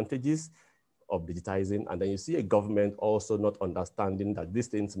the advantages of digitizing. And then you see a government also not understanding that these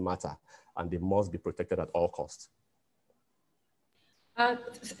things matter and they must be protected at all costs. I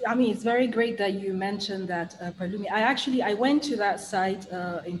mean, it's very great that you mentioned that, Pelu. I went to that site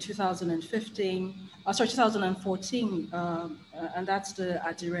in 2014, and that's the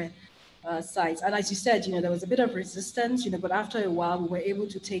Adire site. And as you said, you know, there was a bit of resistance, you know, but after a while, we were able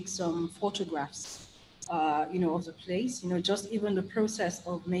to take some photographs, you know, of the place, you know, just even the process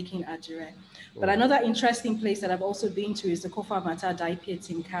of making Adire. But another interesting place that I've also been to is the Kofa Mata Dye Pit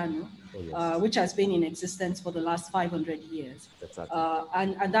in Kano, which has been in existence for the last 500 years. Exactly.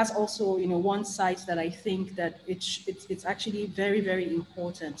 And that's also, you know, one site that I think that it's actually very, very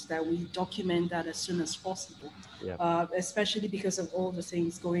important that we document that as soon as possible, especially because of all the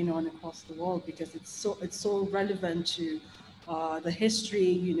things going on across the world, because it's so relevant to the history,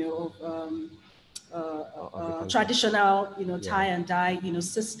 you know, of traditional, you know, tie and dye, you know,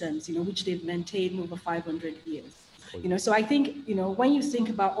 systems, you know, which they've maintained over 500 years. You know, so I think, you know, when you think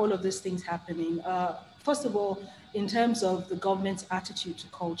about all of these things happening, first of all, in terms of the government's attitude to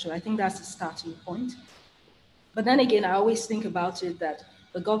culture, I think that's the starting point. But then again, I always think about it that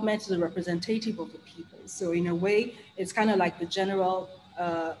the government is a representative of the people. So in a way, it's kind of like the general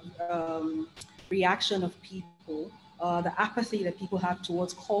reaction of people, the apathy that people have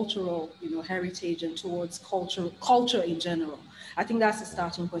towards cultural, you know, heritage and towards culture in general. I think that's the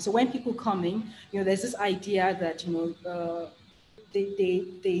starting point. So when people come in, you know, there's this idea that, you know,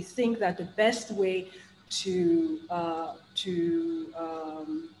 they think that the best way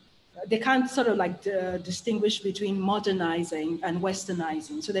they can't sort of like distinguish between modernizing and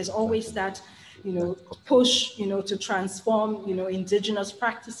westernizing. So there's always that, push, to transform, indigenous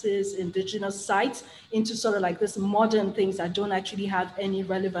practices, indigenous sites into sort of like this modern things that don't actually have any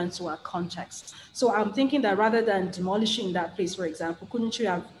relevance to our context. So I'm thinking that rather than demolishing that place, for example, couldn't you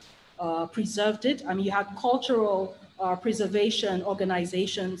have preserved it? I mean, you have cultural preservation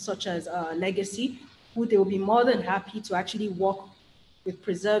organizations such as Legacy, who they will be more than happy to actually work with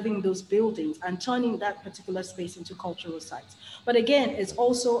preserving those buildings and turning that particular space into cultural sites. But again, it's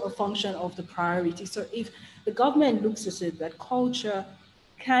also a function of the priority. So if the government looks at it that culture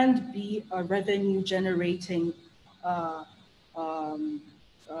can be a revenue generating part,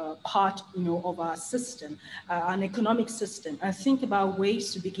 of our system, an economic system, and think about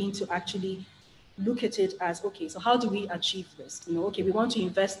ways to begin to actually look at it as, okay, so how do we achieve this? Okay, we want to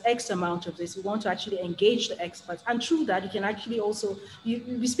invest X amount of this. We want to actually engage the experts. And through that, you can actually also,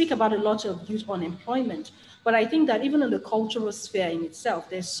 we speak about a lot of youth unemployment, but I think that even in the cultural sphere in itself,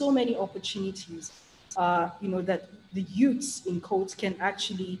 there's so many opportunities, that the youths in quotes can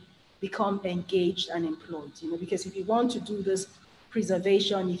actually become engaged and employed, because if you want to do this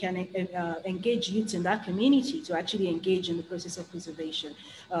preservation, you can engage youth in that community to actually engage in the process of preservation.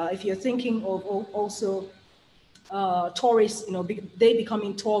 If you're thinking of also tourists, they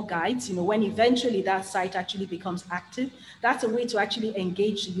becoming tour guides, when eventually that site actually becomes active, that's a way to actually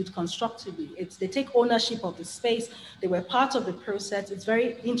engage the youth constructively. They take ownership of the space, they were part of the process. It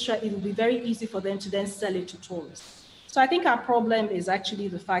will be very easy for them to then sell it to tourists. So I think our problem is actually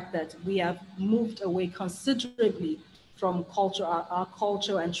the fact that we have moved away considerably from culture, our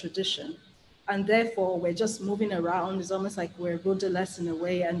culture and tradition. And therefore, we're just moving around. It's almost like we're roadless in a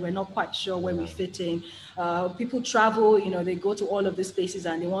way, and we're not quite sure where we fit in. People travel, they go to all of these places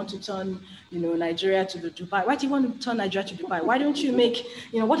and they want to turn, Nigeria to the Dubai. Why do you want to turn Nigeria to Dubai? Why don't you make,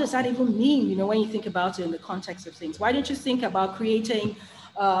 what does that even mean, when you think about it in the context of things? Why don't you think about creating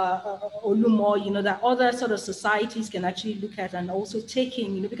Olumo, that other sort of societies can actually look at and also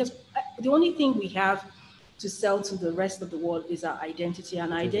taking, because the only thing we have to sell to the rest of the world is our identity,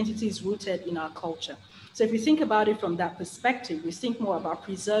 and our identity is rooted in our culture. So if you think about it from that perspective, we think more about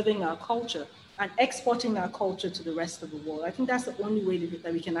preserving our culture and exporting our culture to the rest of the world. I think that's the only way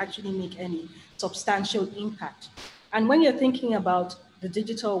that we can actually make any substantial impact. And when you're thinking about the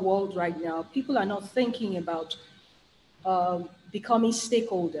digital world right now, people are not thinking about becoming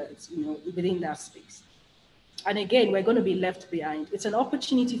stakeholders, within that space. And again, we're going to be left behind. It's an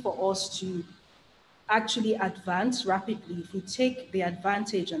opportunity for us to actually advance rapidly if we take the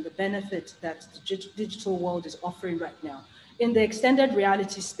advantage and the benefit that the digital world is offering right now. In the extended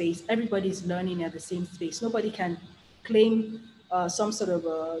reality space, everybody's learning at the same space. Nobody can claim some sort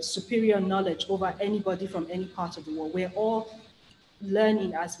of superior knowledge over anybody from any part of the world. We're all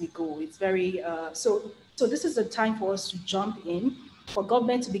learning as we go. It's very, so this is a time for us to jump in, for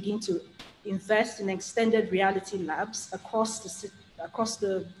government to begin to invest in extended reality labs across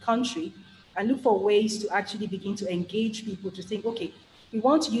the country, and look for ways to actually begin to engage people to think, okay, we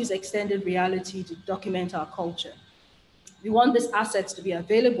want to use extended reality to document our culture. We want these assets to be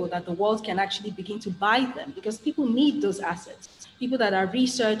available that the world can actually begin to buy them, because people need those assets. People that are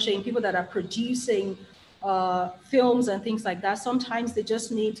researching, people that are producing films and things like that, sometimes they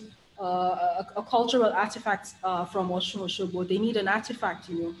just need a cultural artifact from Osun Osogbo. They need an artifact,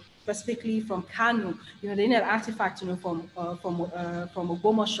 specifically from Kano, they need an artifact, from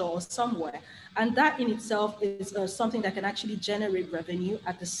Ogbomoso or somewhere. And that in itself is something that can actually generate revenue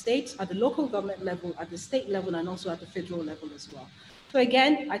at the state, at the local government level, at the state level, and also at the federal level as well. So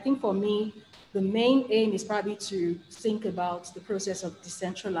again, I think for me, the main aim is probably to think about the process of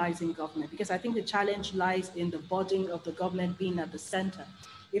decentralizing government, because I think the challenge lies in the body of the government being at the center.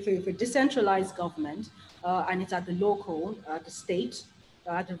 If we decentralize government and it's at the local, at the state,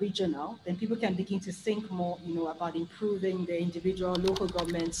 at the regional, then people can begin to think more, about improving the individual local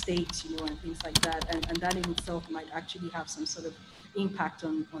government, states, and things like that. And that in itself might actually have some sort of impact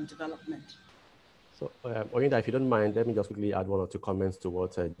on development. So, Oyinda, if you don't mind, let me just quickly add one or two comments to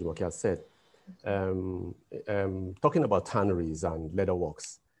what Jumoke has said. Talking about tanneries and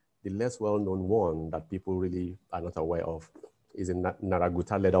leatherworks, the less well-known one that people really are not aware of is in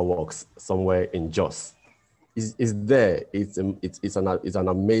Naraguta Leatherworks somewhere in Jos. Is there? It's an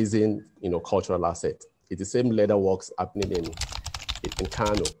amazing, cultural asset. It's the same leatherworks happening in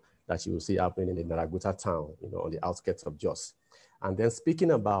Kano that you will see happening in the Naraguta town, on the outskirts of Jos. And then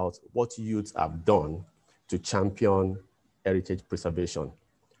speaking about what youths have done to champion heritage preservation,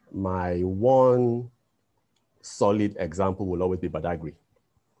 my one solid example will always be Badagry.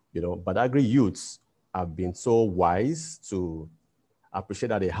 Badagry youths have been so wise to appreciate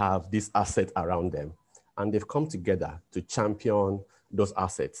that they have this asset around them, and they've come together to champion those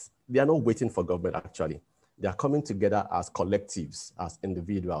assets. They are not waiting for government, actually. They are coming together as collectives, as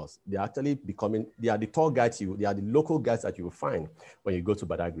individuals. They are actually becoming, they are the tour guides, they are the local guides that you will find when you go to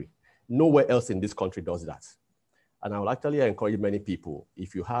Badagry. Nowhere else in this country does that. And I will actually encourage many people,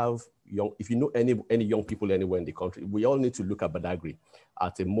 if you know any young people anywhere in the country, we all need to look at Badagry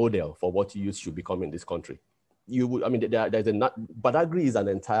as a model for what youth should become in this country. Badagry is an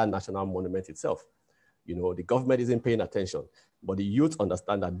entire national monument itself. You know, the government isn't paying attention, but the youth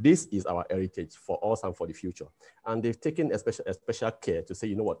understand that this is our heritage for us and for the future. And they've taken a special care to say,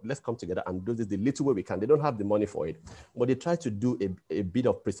 you know what, let's come together and do this the little way we can. They don't have the money for it, but they try to do a bit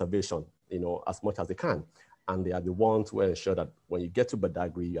of preservation, you know, as much as they can. And they are the ones who ensure that when you get to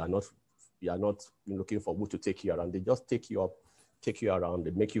Badagry, you are not looking for who to take you around. They just take you up, take you around,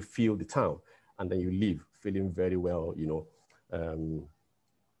 they make you feel the town, and then you leave feeling very well, you know,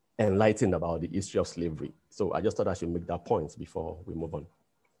 enlightened about the history of slavery. So I just thought I should make that point before we move on.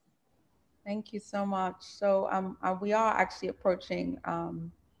 Thank you so much. So we are actually approaching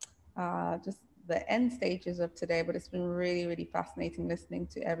just the end stages of today, but it's been really, really fascinating listening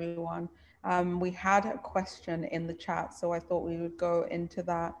to everyone. We had a question in the chat, so I thought we would go into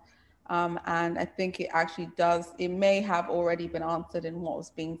that. And I think it actually it may have already been answered in what was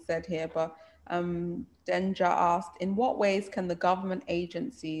being said here, but Denja asked, in what ways can the government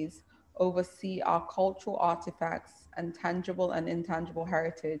agencies oversee our cultural artifacts and tangible and intangible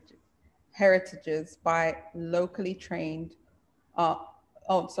heritages by locally trained,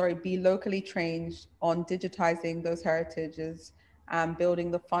 be locally trained on digitizing those heritages and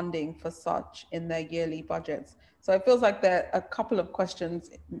building the funding for such in their yearly budgets? So it feels like there are a couple of questions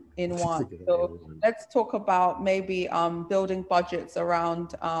in one. So let's talk about maybe building budgets around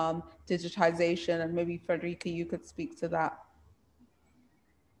digitization, and maybe Frederica, you could speak to that.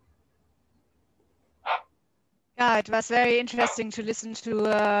 Yeah, it was very interesting to listen to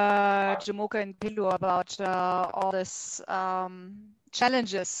Jumoke and Pelu about all these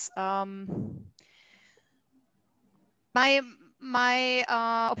challenges. My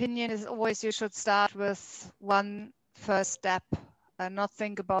opinion is always you should start with one first step and not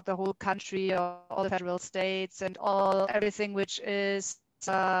think about the whole country or all the federal states and everything which is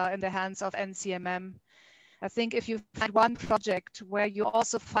in the hands of NCMM. I think if you find one project where you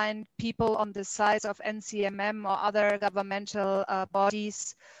also find people on the sides of NCMM or other governmental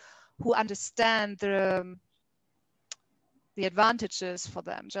bodies who understand the advantages for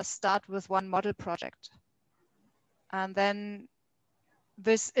them, just start with one model project. And then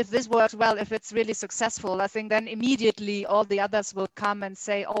if this works well, if it's really successful, I think then immediately all the others will come and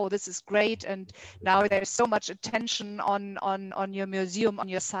say, oh, this is great. And now there's so much attention on your museum, on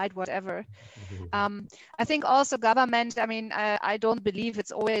your site, whatever. I think also government, I mean, I don't believe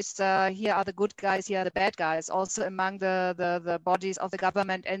it's always here are the good guys, here are the bad guys. Also among the bodies of the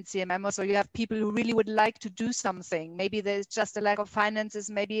government and CMM, so you have people who really would like to do something. Maybe there's just a lack of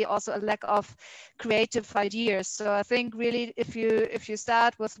finances, maybe also a lack of creative ideas. So I think really if you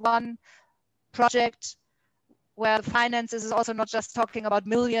start with one project where the finances is also not just talking about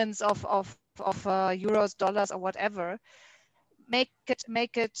millions of euros, dollars, or whatever, make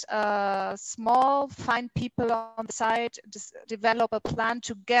it small, find people on the side, develop a plan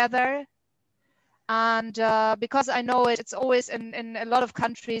together. And because I know it's always in a lot of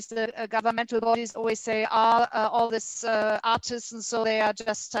countries, the governmental bodies always say, all this artists, and so they are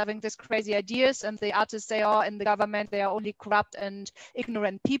just having these crazy ideas, and the artists they are in the government, they are only corrupt and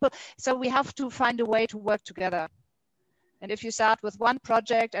ignorant people. So we have to find a way to work together. And if you start with one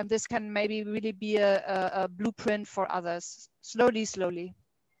project, and this can maybe really be a blueprint for others, slowly, slowly.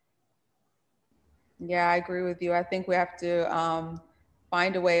 Yeah, I agree with you. I think we have to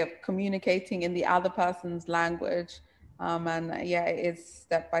find a way of communicating in the other person's language. And yeah, it is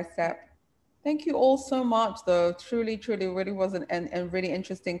step by step. Thank you all so much, though. Truly, truly, really was a really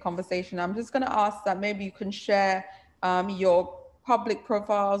interesting conversation. I'm just going to ask that maybe you can share your public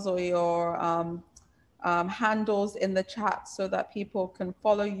profiles or your handles in the chat so that people can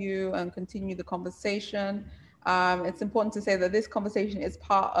follow you and continue the conversation. It's important to say that this conversation is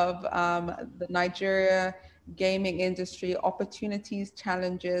part of the Nigeria gaming industry opportunities,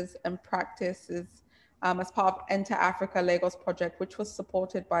 challenges, and practices as part of Enter Africa Lagos project, which was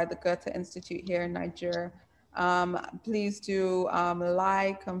supported by the Goethe-Institut here in Nigeria. Please do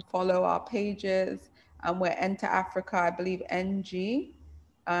like and follow our pages. We're Enter Africa, I believe, NG.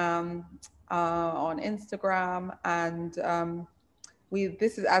 On Instagram, and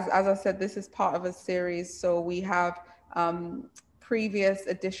this is, as I said, this is part of a series. So we have previous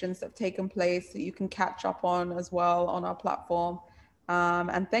editions that have taken place that you can catch up on as well on our platform.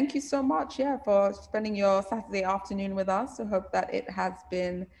 And thank you so much, for spending your Saturday afternoon with us. I hope that it has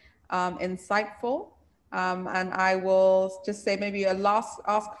been insightful. And I will just say maybe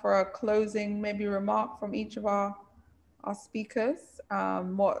ask for a closing maybe remark from each of our speakers.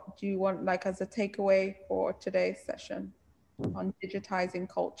 What do you want like as a takeaway for today's session on digitizing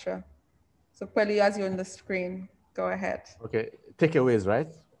culture? So Pelu, as you're on the screen, go ahead. Okay, takeaways,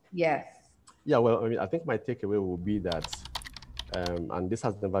 right? Yes. Yeah, well, I mean, I think my takeaway will be that, and this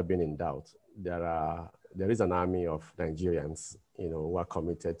has never been in doubt, there is an army of Nigerians, who are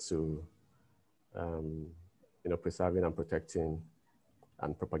committed to, preserving and protecting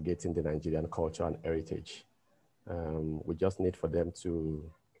and propagating the Nigerian culture and heritage. We just need for them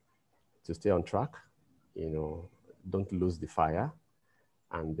to stay on track, don't lose the fire.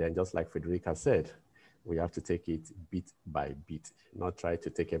 And then just like Frederica said, we have to take it bit by bit, not try to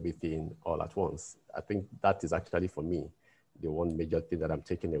take everything all at once. I think that is actually for me, the one major thing that I'm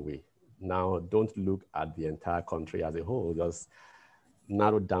taking away. Now, don't look at the entire country as a whole, just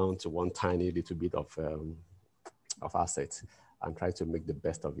narrow down to one tiny little bit of assets and try to make the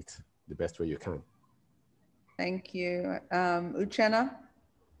best of it, the best way you can. Thank you. Uchenna?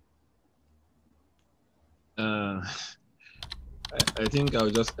 I think I'll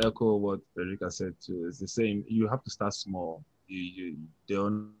just echo what Frederica said too. It's the same. You have to start small. There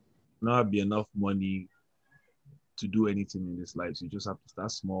will not be enough money to do anything in this life. So you just have to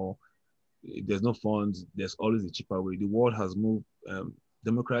start small. If there's no funds, there's always a cheaper way. The world has moved.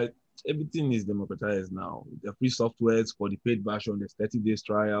 Everything is democratized now. There are free softwares for the paid version. There's 30 days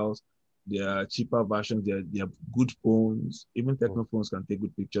trials. There are cheaper versions. There are good phones. Even techno phones can take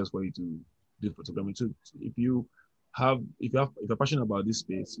good pictures for you to do photogrammetry. So if you're passionate about this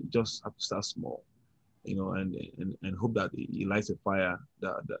space, you just have to start small, and hope that it lights a fire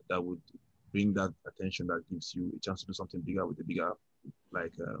that would bring that attention that gives you a chance to do something bigger with a bigger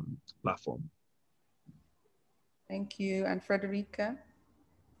platform. Thank you. And Frederica?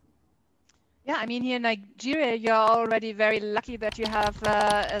 Yeah, I mean, here in Nigeria, you're already very lucky that you have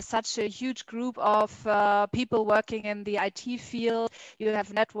such a huge group of people working in the IT field. You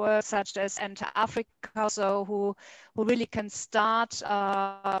have networks such as Enter Africa, so who really can start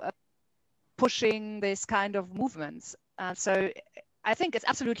pushing this kind of movements. So I think it's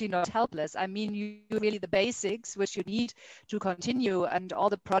absolutely not helpless. I mean, you really the basics which you need to continue, and all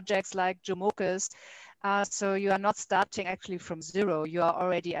the projects like Jumoke's. So you are not starting actually from zero. You are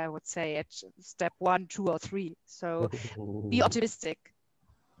already, I would say, at step 1, 2, or 3. So be optimistic.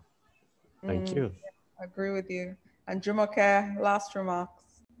 Thank you. I agree with you. And Jumoke, last remarks.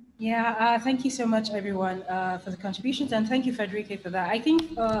 Yeah, thank you so much, everyone, for the contributions, and thank you, Frederica, for that. I think,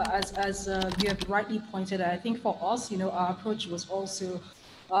 as you have rightly pointed out, I think for us, our approach was also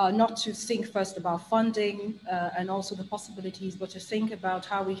not to think first about funding and also the possibilities, but to think about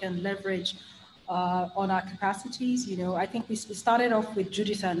how we can leverage on our capacities. I think we started off with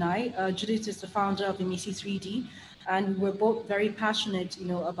Judith and I. Judith is the founder of the MISI 3D, and we're both very passionate,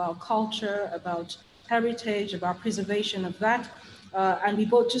 about culture, about heritage, about preservation of that. And we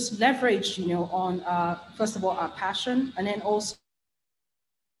both just leveraged, on first of all our passion, and then also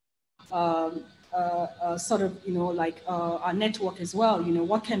sort of, our network as well.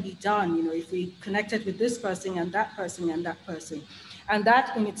 What can be done, if we connected with this person and that person and that person. And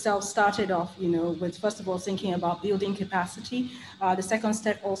that in itself started off, with first of all thinking about building capacity. The second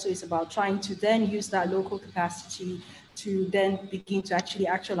step also is about trying to then use that local capacity to then begin to actually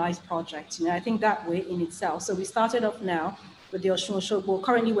actualize projects. I think that way in itself. So we started off now with the Osun Osogbo.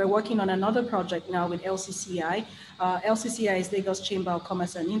 Currently, we're working on another project now with LCCI. LCCI is Lagos Chamber of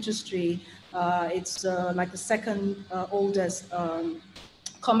Commerce and Industry. It's like the second oldest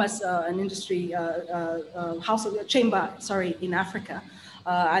commerce and industry chamber, in Africa.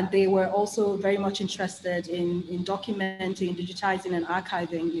 And they were also very much interested in documenting, digitizing, and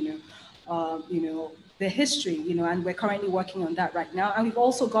archiving, the history, and we're currently working on that right now. And we've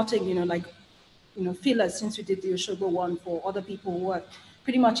also gotten, feelers since we did the Osogbo one for other people who are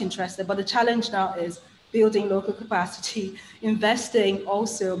pretty much interested. But the challenge now is building local capacity, investing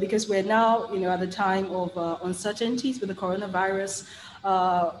also, because we're now, at the time of uncertainties with the coronavirus,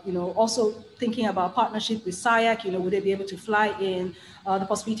 also thinking about partnership with SIAC, would they be able to fly in, the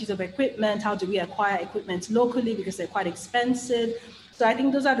possibilities of equipment, how do we acquire equipment locally because they're quite expensive. So I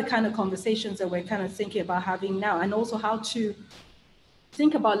think those are the kind of conversations that we're kind of thinking about having now, and also how to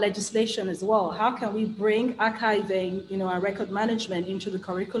think about legislation as well. How can we bring archiving, and record management into the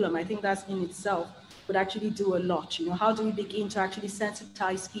curriculum? I think that's in itself would actually do a lot. How do we begin to actually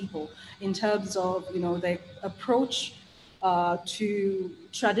sensitize people in terms of, the approach to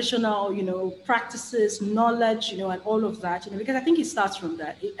traditional, practices, knowledge, and all of that, because I think it starts from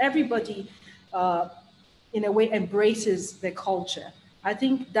that. Everybody, in a way, embraces their culture. I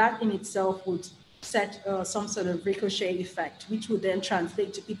think that in itself would set some sort of ricochet effect, which would then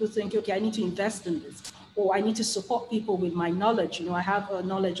translate to people thinking, okay, I need to invest in this, or I need to support people with my knowledge. I have a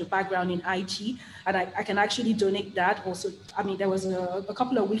knowledge, a background in IT, and I can actually donate that also. I mean, there was a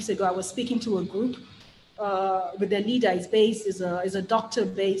couple of weeks ago, I was speaking to a group with their leader. Is a doctor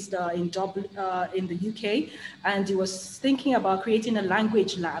based in Dublin, in the UK, and he was thinking about creating a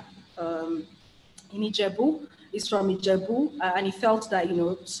language lab in Ijebu. He's from Ijebu, and he felt that,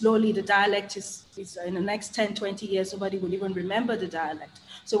 slowly the dialect is in the next 10, 20 years, nobody would even remember the dialect.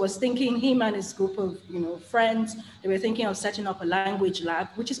 So was thinking, him and his group of, friends, they were thinking of setting up a language lab,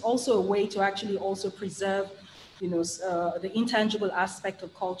 which is also a way to actually also preserve, the intangible aspect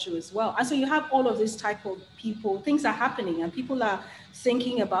of culture as well. And so you have all of this type of people, things are happening, and people are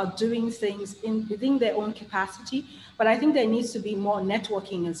thinking about doing things within their own capacity. But I think there needs to be more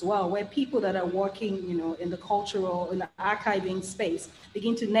networking as well, where people that are working, in the cultural, in the archiving space,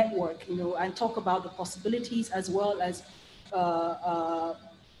 begin to network, and talk about the possibilities, as well as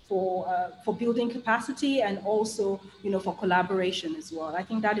for building capacity, and also, for collaboration as well. I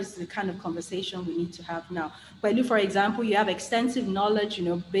think that is the kind of conversation we need to have now. Pelu, for example, you have extensive knowledge,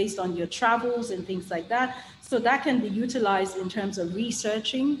 based on your travels and things like that. So that can be utilized in terms of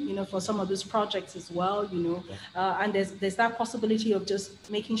researching, for some of those projects as well, and there's that possibility of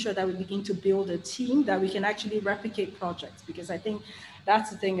just making sure that we begin to build a team that we can actually replicate projects, because I think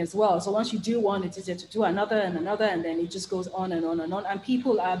that's the thing as well. So once you do one, it's easier to do another and another, and then it just goes on and on and on. And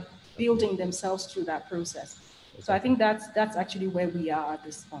people are building themselves through that process. So I think that's actually where we are at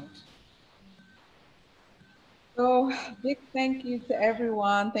this point. So big thank you to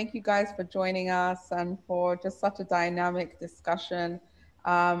everyone. Thank you guys for joining us and for just such a dynamic discussion.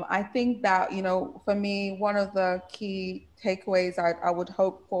 I think that, for me, one of the key takeaways I would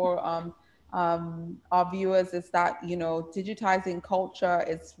hope for our viewers is that, digitizing culture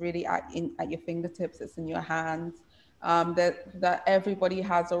is really at your fingertips, it's in your hands, that everybody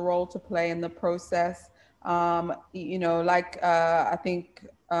has a role to play in the process. I think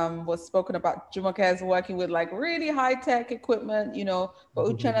was spoken about, Jumoke is working with like really high tech equipment, but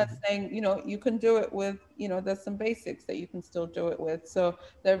Uchenna is saying, you can do it with, there's some basics that you can still do it with. So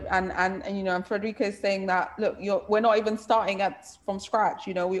there, and Frederica is saying that, look, we're not even starting from scratch,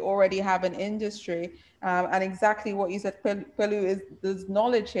 we already have an industry. And exactly what you said, Pelu, is there's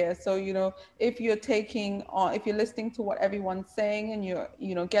knowledge here. So, if you're if you're listening to what everyone's saying, and you're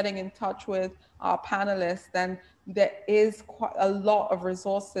getting in touch with our panelists, then there is quite a lot of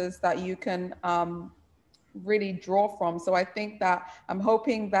resources that you can really draw from. So I think that I'm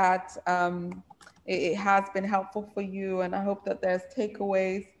hoping that it has been helpful for you, and I hope that there's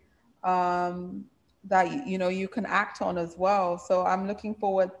takeaways that you can act on as well. So I'm looking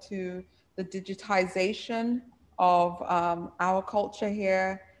forward to the digitization of our culture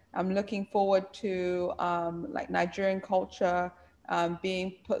here. I'm looking forward to like Nigerian culture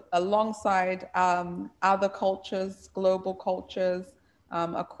being put alongside other cultures, global cultures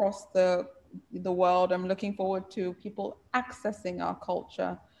across the world. I'm looking forward to people accessing our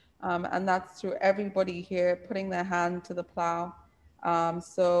culture, and that's through everybody here putting their hand to the plow. Yeah,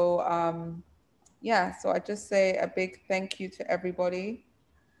 so I just say a big thank you to everybody.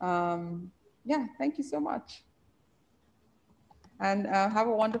 Yeah, thank you so much. And have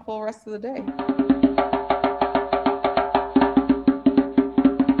a wonderful rest of the day.